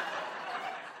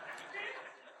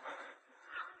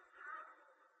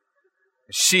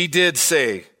 She did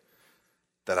say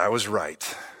that I was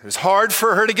right. It was hard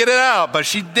for her to get it out, but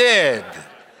she did.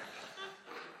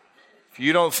 If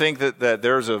you don't think that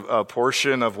there's a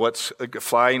portion of what's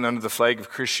flying under the flag of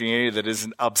Christianity that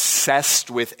isn't obsessed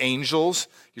with angels,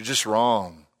 you're just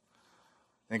wrong.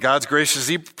 And God's gracious,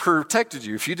 He protected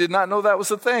you. If you did not know that was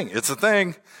a thing, it's a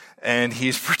thing, and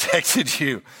He's protected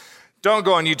you. Don't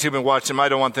go on YouTube and watch them. I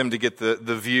don't want them to get the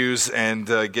views and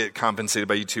get compensated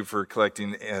by YouTube for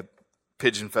collecting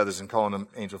pigeon feathers and calling them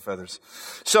angel feathers.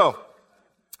 So,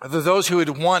 those who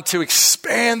would want to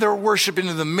expand their worship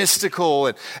into the mystical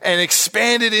and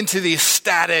expand it into the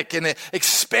ecstatic and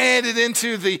expand it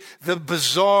into the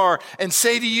bizarre and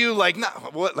say to you,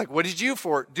 what did you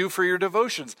do for your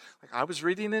devotions? Like, I was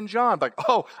reading in John. Like,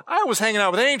 oh, I was hanging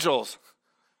out with angels.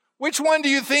 Which one do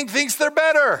you think thinks they're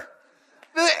better?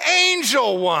 The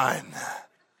angel one.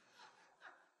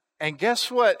 And guess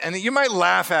what? And you might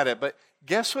laugh at it, but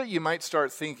guess what you might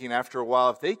start thinking after a while?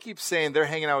 If they keep saying they're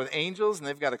hanging out with angels and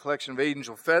they've got a collection of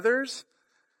angel feathers,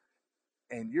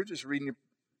 and you're just reading your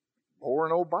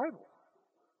boring old Bible.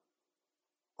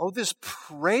 Oh, this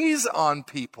preys on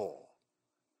people.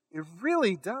 It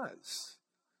really does.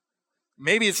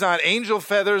 Maybe it's not angel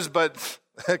feathers, but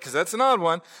because that's an odd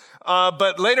one.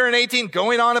 But later in 18,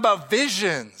 going on about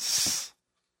visions.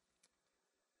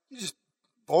 You just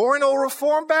boring old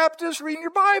Reformed Baptist reading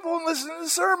your Bible and listening to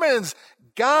sermons.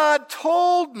 God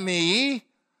told me.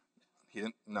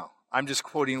 No, I'm just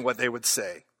quoting what they would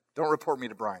say. Don't report me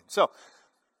to Brian. So,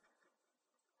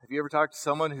 have you ever talked to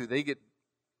someone who they get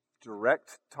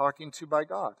direct talking to by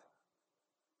God?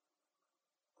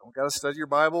 Don't got to study your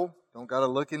Bible. Don't got to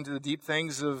look into the deep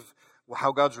things of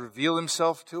how God's revealed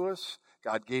Himself to us.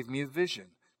 God gave me a vision.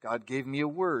 God gave me a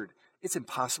word. It's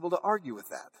impossible to argue with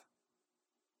that.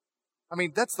 I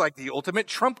mean, that's like the ultimate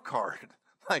trump card.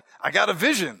 Like, I got a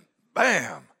vision.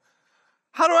 Bam.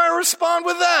 How do I respond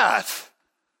with that?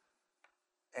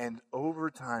 And over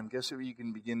time, guess what you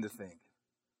can begin to think?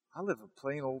 I live a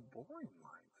plain old boring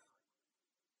life.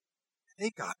 They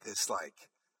got this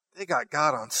they got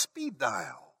God on speed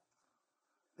dial.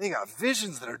 They got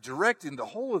visions that are directing the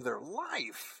whole of their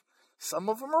life. Some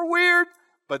of them are weird,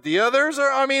 but the others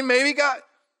are, maybe God.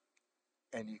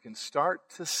 And you can start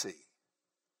to see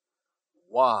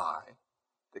why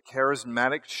the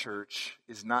charismatic church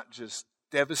is not just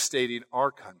devastating our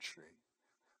country,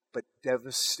 but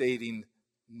devastating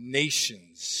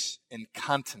nations and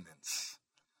continents.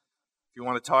 If you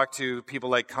want to talk to people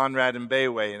like Conrad and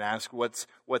Bayway and ask what's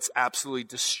absolutely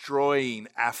destroying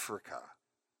Africa,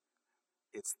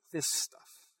 it's this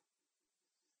stuff.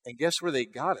 And guess where they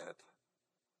got it?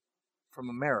 From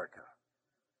America.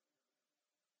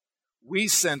 We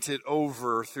sent it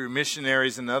over through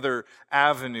missionaries and other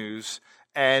avenues,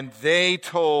 and they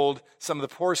told some of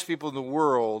the poorest people in the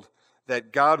world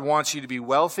that God wants you to be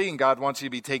wealthy and God wants you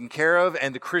to be taken care of,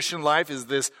 and the Christian life is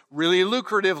this really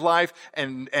lucrative life,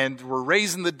 and we're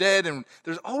raising the dead, and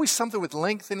there's always something with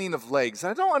lengthening of legs.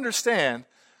 I don't understand,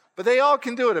 but they all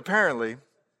can do it apparently.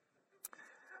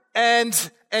 And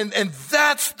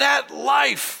that's that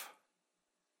life.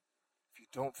 If you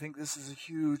don't think this is a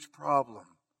huge problem,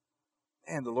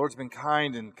 man, the Lord's been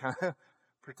kind and kind of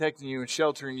protecting you and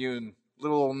sheltering you in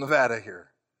little old Nevada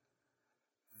here.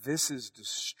 This is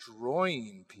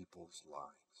destroying people's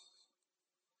lives.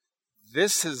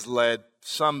 This has led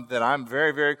some that I'm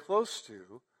very, very close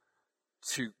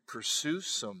to pursue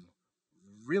some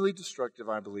really destructive,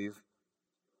 I believe,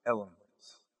 elements.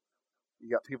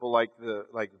 You got people like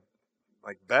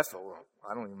Bethel.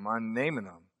 I don't even mind naming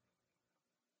them.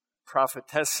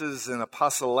 Prophetesses and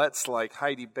apostolettes like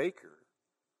Heidi Baker,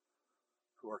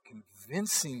 who are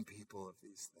convincing people of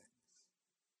these things.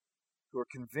 Who are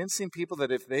convincing people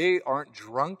that if they aren't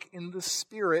drunk in the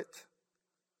Spirit,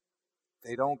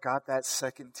 they don't got that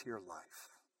second tier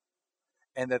life.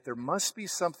 And that there must be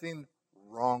something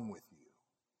wrong with you.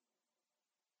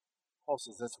 Paul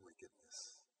says that's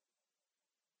wickedness.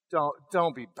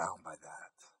 Don't be bound by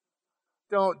that.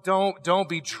 Don't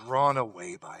be drawn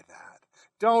away by that.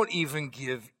 Don't even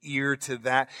give ear to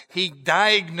that. He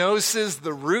diagnoses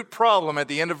the root problem at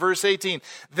the end of verse 18.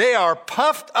 They are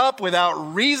puffed up without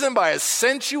reason by a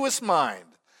sensuous mind.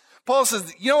 Paul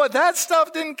says, you know what? That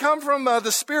stuff didn't come from the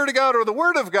Spirit of God or the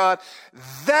Word of God.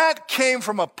 That came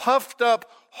from a puffed up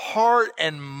heart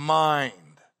and mind.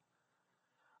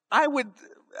 I would,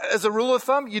 as a rule of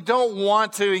thumb, you don't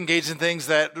want to engage in things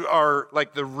that are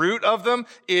like the root of them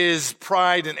is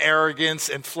pride and arrogance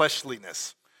and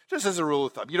fleshliness. Just as a rule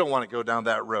of thumb, you don't want to go down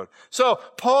that road. So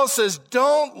Paul says,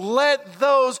 don't let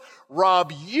those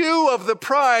rob you of the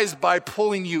prize by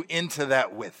pulling you into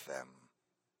that with them.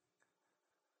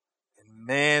 And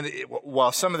man,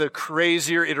 while some of the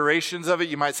crazier iterations of it,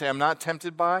 you might say, I'm not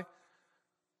tempted by,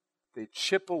 they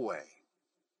chip away.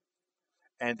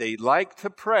 And they like to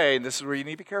prey, and this is where you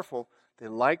need to be careful, they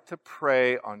like to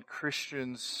prey on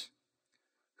Christians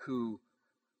who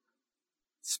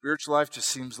spiritual life just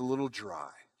seems a little dry.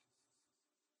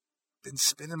 Been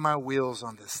spinning my wheels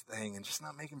on this thing and just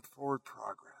not making forward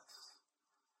progress.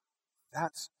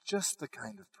 That's just the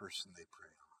kind of person they prey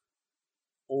on.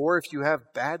 Or if you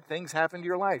have bad things happen to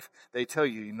your life, they tell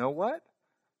you, you know what?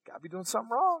 Got to be doing something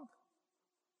wrong.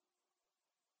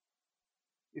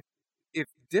 If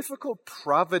difficult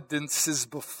providences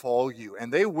befall you,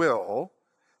 and they will,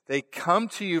 they come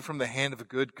to you from the hand of a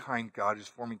good, kind God who's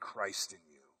forming Christ in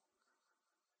you.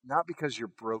 Not because you're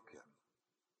broken.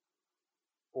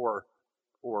 Or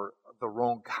the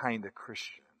wrong kind of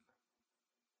Christian.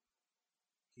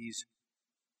 He's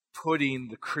putting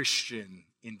the Christian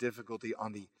in difficulty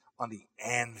on the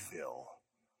anvil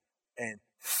and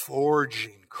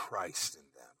forging Christ in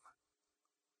them.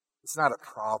 It's not a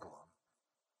problem.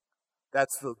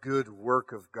 That's the good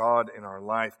work of God in our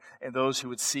life. And those who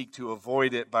would seek to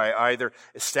avoid it by either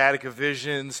ecstatic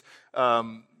visions,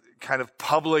 kind of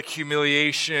public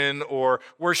humiliation or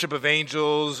worship of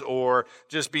angels or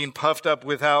just being puffed up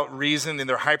without reason in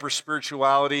their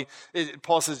hyper-spirituality.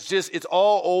 Paul says it's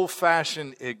all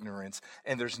old-fashioned ignorance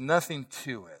and there's nothing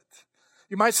to it.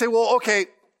 You might say, well, okay,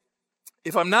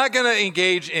 if I'm not going to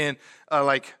engage in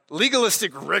like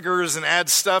legalistic rigors and add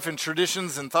stuff and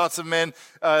traditions and thoughts of men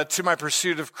to my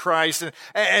pursuit of Christ,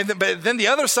 but then the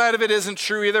other side of it isn't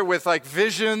true either with like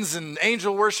visions and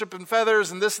angel worship and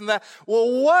feathers and this and that.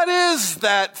 Well, what is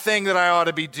that thing that I ought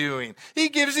to be doing? He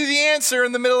gives you the answer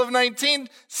in the middle of 19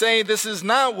 saying this is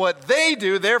not what they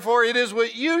do, therefore it is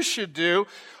what you should do.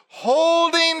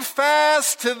 Holding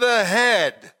fast to the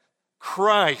head,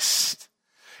 Christ.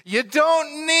 You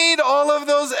don't need all of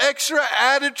those extra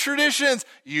added traditions.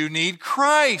 You need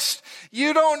Christ.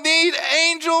 You don't need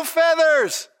angel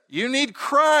feathers. You need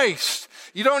Christ.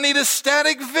 You don't need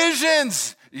ecstatic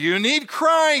visions. You need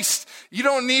Christ. You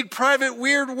don't need private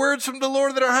weird words from the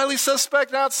Lord that are highly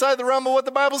suspect outside the realm of what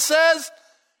the Bible says.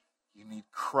 You need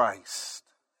Christ.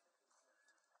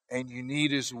 And you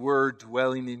need His Word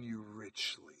dwelling in you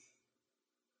richly.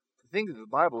 Think that the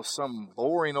Bible is some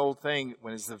boring old thing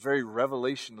when it's the very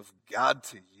revelation of God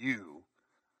to you.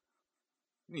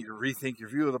 You need to rethink your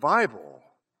view of the Bible.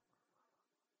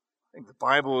 I think the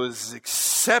Bible is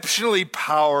exceptionally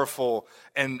powerful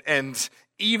and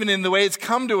even in the way it's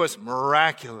come to us,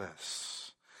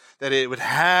 miraculous. That it would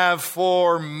have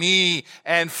for me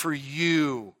and for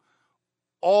you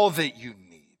all that you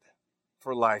need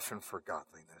for life and for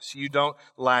godliness. You don't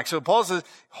lack. So Paul says,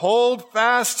 hold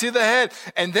fast to the head.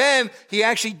 And then he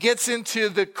actually gets into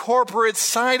the corporate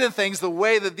side of things, the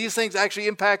way that these things actually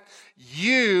impact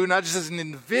you, not just as an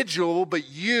individual, but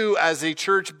you as a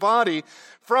church body,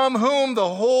 from whom the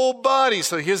whole body.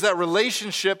 So here's that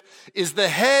relationship. Is the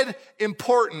head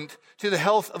important to the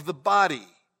health of the body?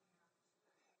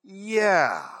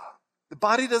 Yeah. The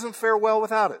body doesn't fare well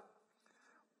without it.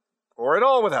 Or at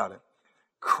all without it.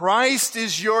 Christ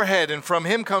is your head, and from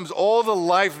him comes all the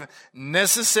life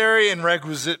necessary and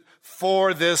requisite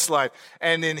for this life.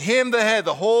 And in him, the head,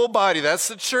 the whole body, that's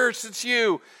the church, that's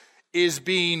you, is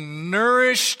being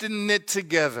nourished and knit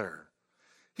together.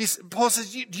 Paul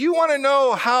says, do you want to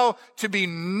know how to be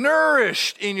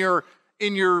nourished in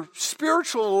your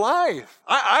spiritual life?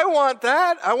 I want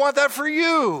that. I want that for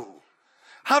you.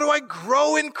 How do I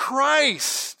grow in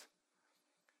Christ?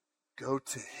 Go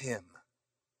to him.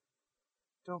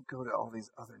 Don't go to all these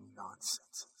other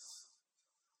nonsenses.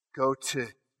 Go to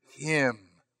him,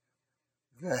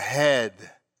 the head,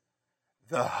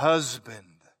 the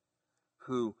husband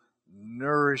who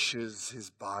nourishes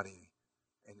his body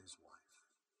and his wife.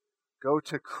 Go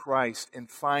to Christ and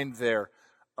find there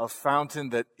a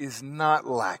fountain that is not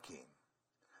lacking.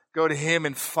 Go to him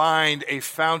and find a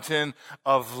fountain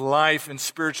of life and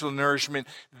spiritual nourishment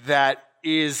that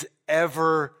is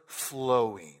ever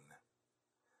flowing.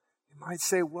 You might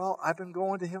say, well, I've been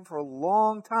going to him for a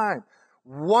long time.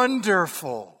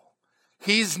 Wonderful.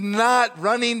 He's not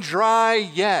running dry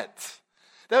yet.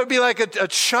 That would be like a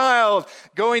child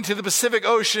going to the Pacific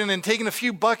Ocean and taking a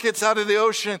few buckets out of the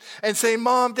ocean and saying,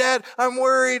 Mom, Dad, I'm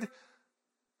worried.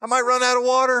 I might run out of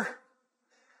water.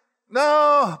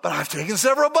 No, but I've taken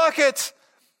several buckets.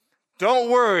 Don't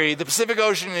worry, the Pacific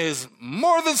Ocean is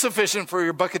more than sufficient for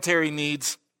your bucketary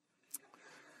needs.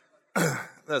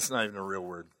 That's not even a real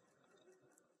word.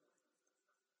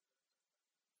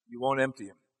 You won't empty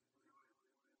him.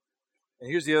 And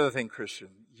here's the other thing, Christian.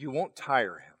 You won't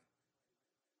tire him.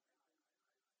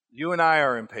 You and I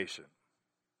are impatient.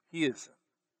 He isn't.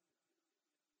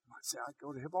 You might say, I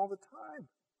go to him all the time.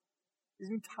 He's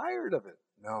been tired of it.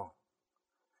 No.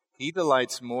 He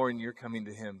delights more in your coming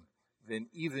to him than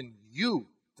even you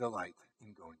delight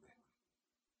in going to him.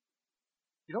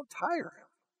 You don't tire him.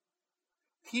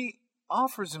 He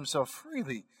offers himself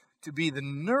freely to be the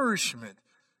nourishment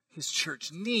his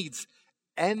church needs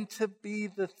and to be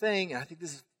the thing. I think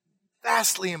this is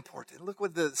vastly important. Look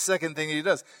what the second thing he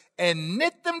does. And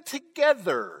knit them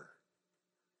together.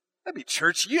 That'd be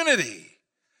church unity.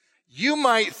 You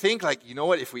might think like, you know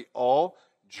what, if we all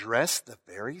dress the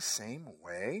very same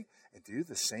way and do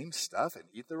the same stuff and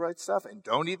eat the right stuff and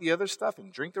don't eat the other stuff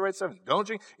and drink the right stuff and don't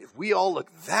drink, if we all look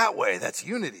that way, that's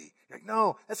unity. You're like,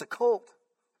 no, that's a cult.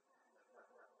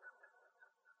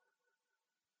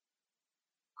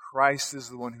 Christ is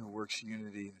the one who works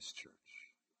unity in his church.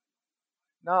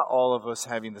 Not all of us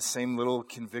having the same little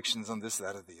convictions on this,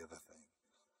 that, or the other thing.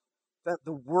 That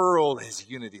the world has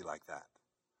unity like that.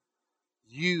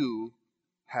 You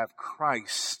have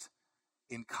Christ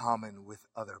in common with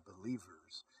other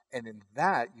believers. And in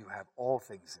that, you have all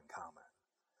things in common.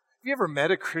 Have you ever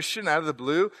met a Christian out of the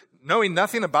blue, knowing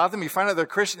nothing about them? You find out they're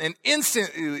Christian, and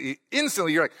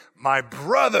instantly you're like, my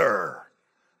brother,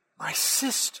 my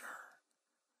sister.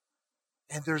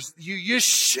 And you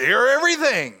share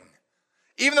everything.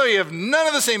 Even though you have none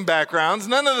of the same backgrounds,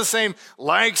 none of the same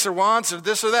likes or wants or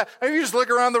this or that. And you just look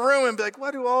around the room and be like,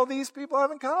 what do all these people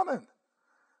have in common?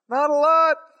 Not a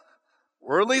lot,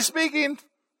 worldly speaking,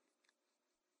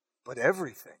 but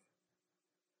everything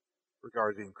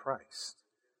regarding Christ.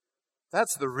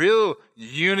 That's the real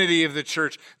unity of the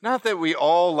church. Not that we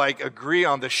all agree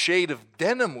on the shade of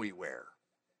denim we wear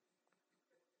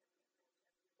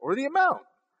or the amount.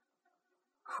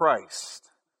 Christ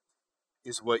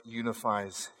is what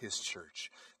unifies his church.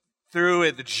 Through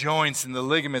it, the joints and the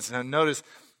ligaments. Now notice,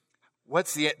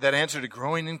 what's that answer to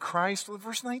growing in Christ? Well,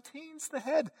 verse 19, it's the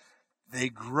head. They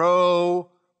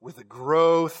grow with a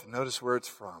growth. Notice where it's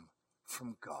from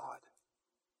God.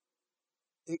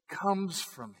 It comes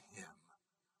from him.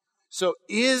 So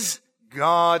is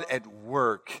God at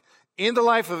work in the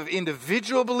life of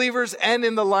individual believers and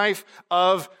in the life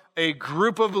of a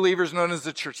group of believers known as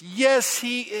the church? Yes,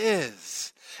 he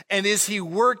is. And is he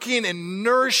working and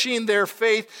nourishing their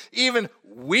faith, even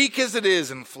weak as it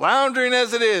is and floundering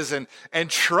as it is and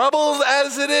troubled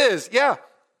as it is? Yeah,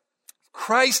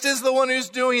 Christ is the one who's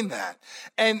doing that.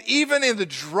 And even in the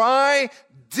dry,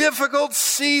 difficult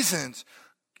seasons,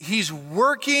 he's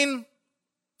working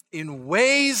in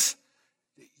ways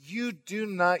that you do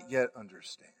not yet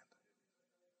understand.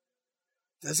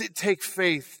 Does it take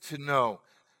faith to know?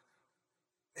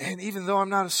 And even though I'm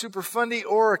not a super fundy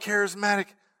or a charismatic,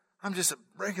 I'm just a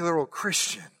regular old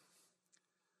Christian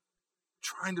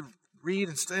trying to read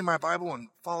and study my Bible and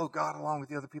follow God along with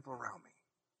the other people around me.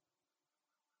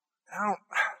 It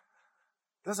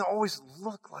doesn't always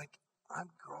look like I'm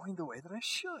growing the way that I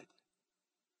should.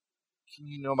 Can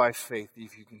you know by faith that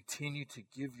if you continue to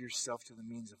give yourself to the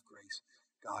means of grace,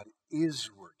 God is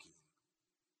working?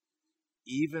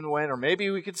 Even when, or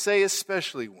maybe we could say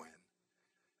especially when,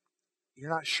 you're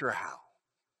not sure how.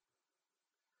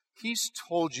 He's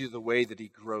told you the way that he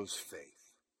grows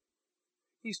faith.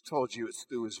 He's told you it's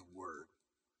through his word,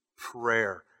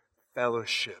 prayer,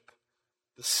 fellowship,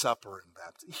 the supper and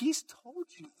baptism. He's told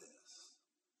you this.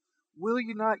 Will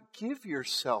you not give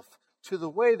yourself to the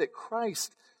way that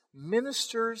Christ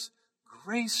ministers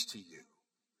grace to you?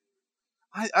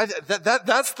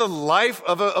 That's the life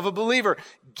of a believer,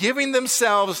 giving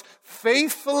themselves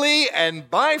faithfully and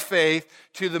by faith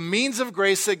to the means of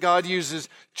grace that God uses,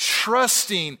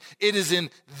 trusting it is in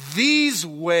these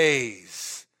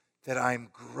ways that I'm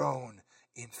grown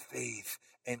in faith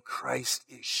and Christ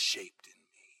is shaped in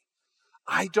me.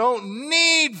 I don't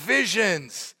need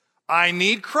visions. I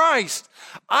need Christ.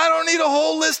 I don't need a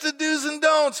whole list of do's and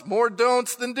don'ts. More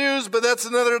don'ts than do's, but that's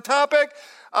another topic.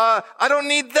 I don't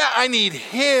need that. I need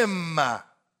Him. And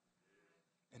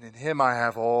in Him I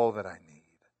have all that I need.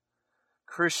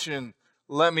 Christian,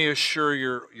 let me assure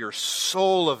your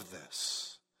soul of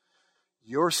this.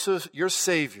 Your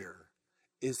Savior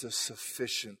is a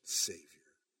sufficient Savior.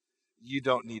 You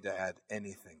don't need to add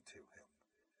anything to Him.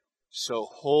 So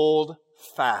hold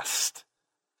fast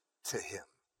to Him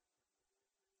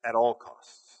at all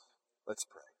costs. Let's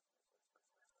pray.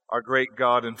 Our great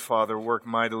God and Father, work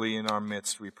mightily in our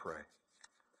midst, we pray.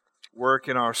 Work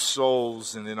in our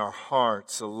souls and in our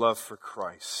hearts a love for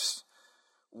Christ.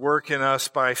 Work in us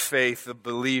by faith the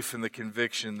belief and the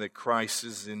conviction that Christ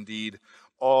is indeed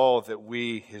all that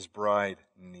we, His bride,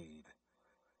 need.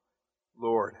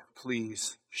 Lord,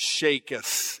 please shake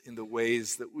us in the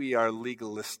ways that we are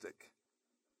legalistic.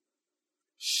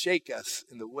 Shake us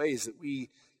in the ways that we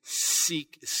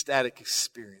seek ecstatic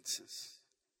experiences.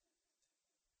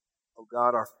 Oh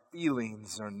God, our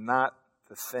feelings are not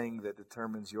the thing that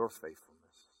determines your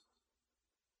faithfulness.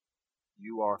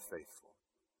 You are faithful.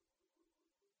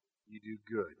 You do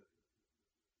good.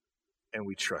 And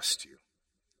we trust you.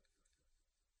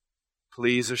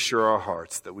 Please assure our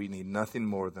hearts that we need nothing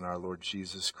more than our Lord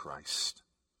Jesus Christ.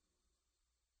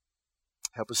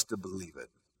 Help us to believe it.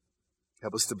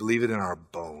 Help us to believe it in our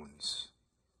bones.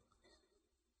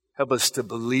 Help us to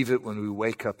believe it when we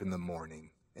wake up in the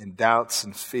morning and doubts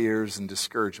and fears and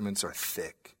discouragements are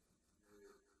thick.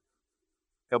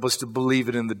 Help us to believe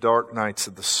it in the dark nights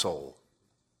of the soul,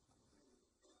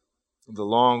 in the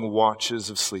long watches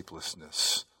of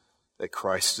sleeplessness, that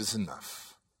Christ is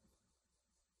enough.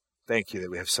 Thank you that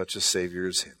we have such a Savior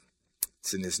as Him.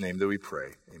 It's in His name that we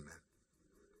pray.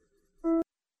 Amen.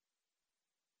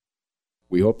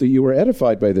 We hope that you were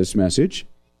edified by this message.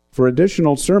 For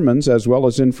additional sermons as well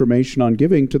as information on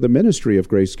giving to the ministry of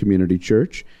Grace Community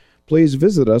Church, please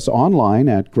visit us online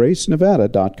at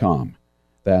gracenevada.com.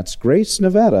 That's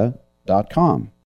gracenevada.com.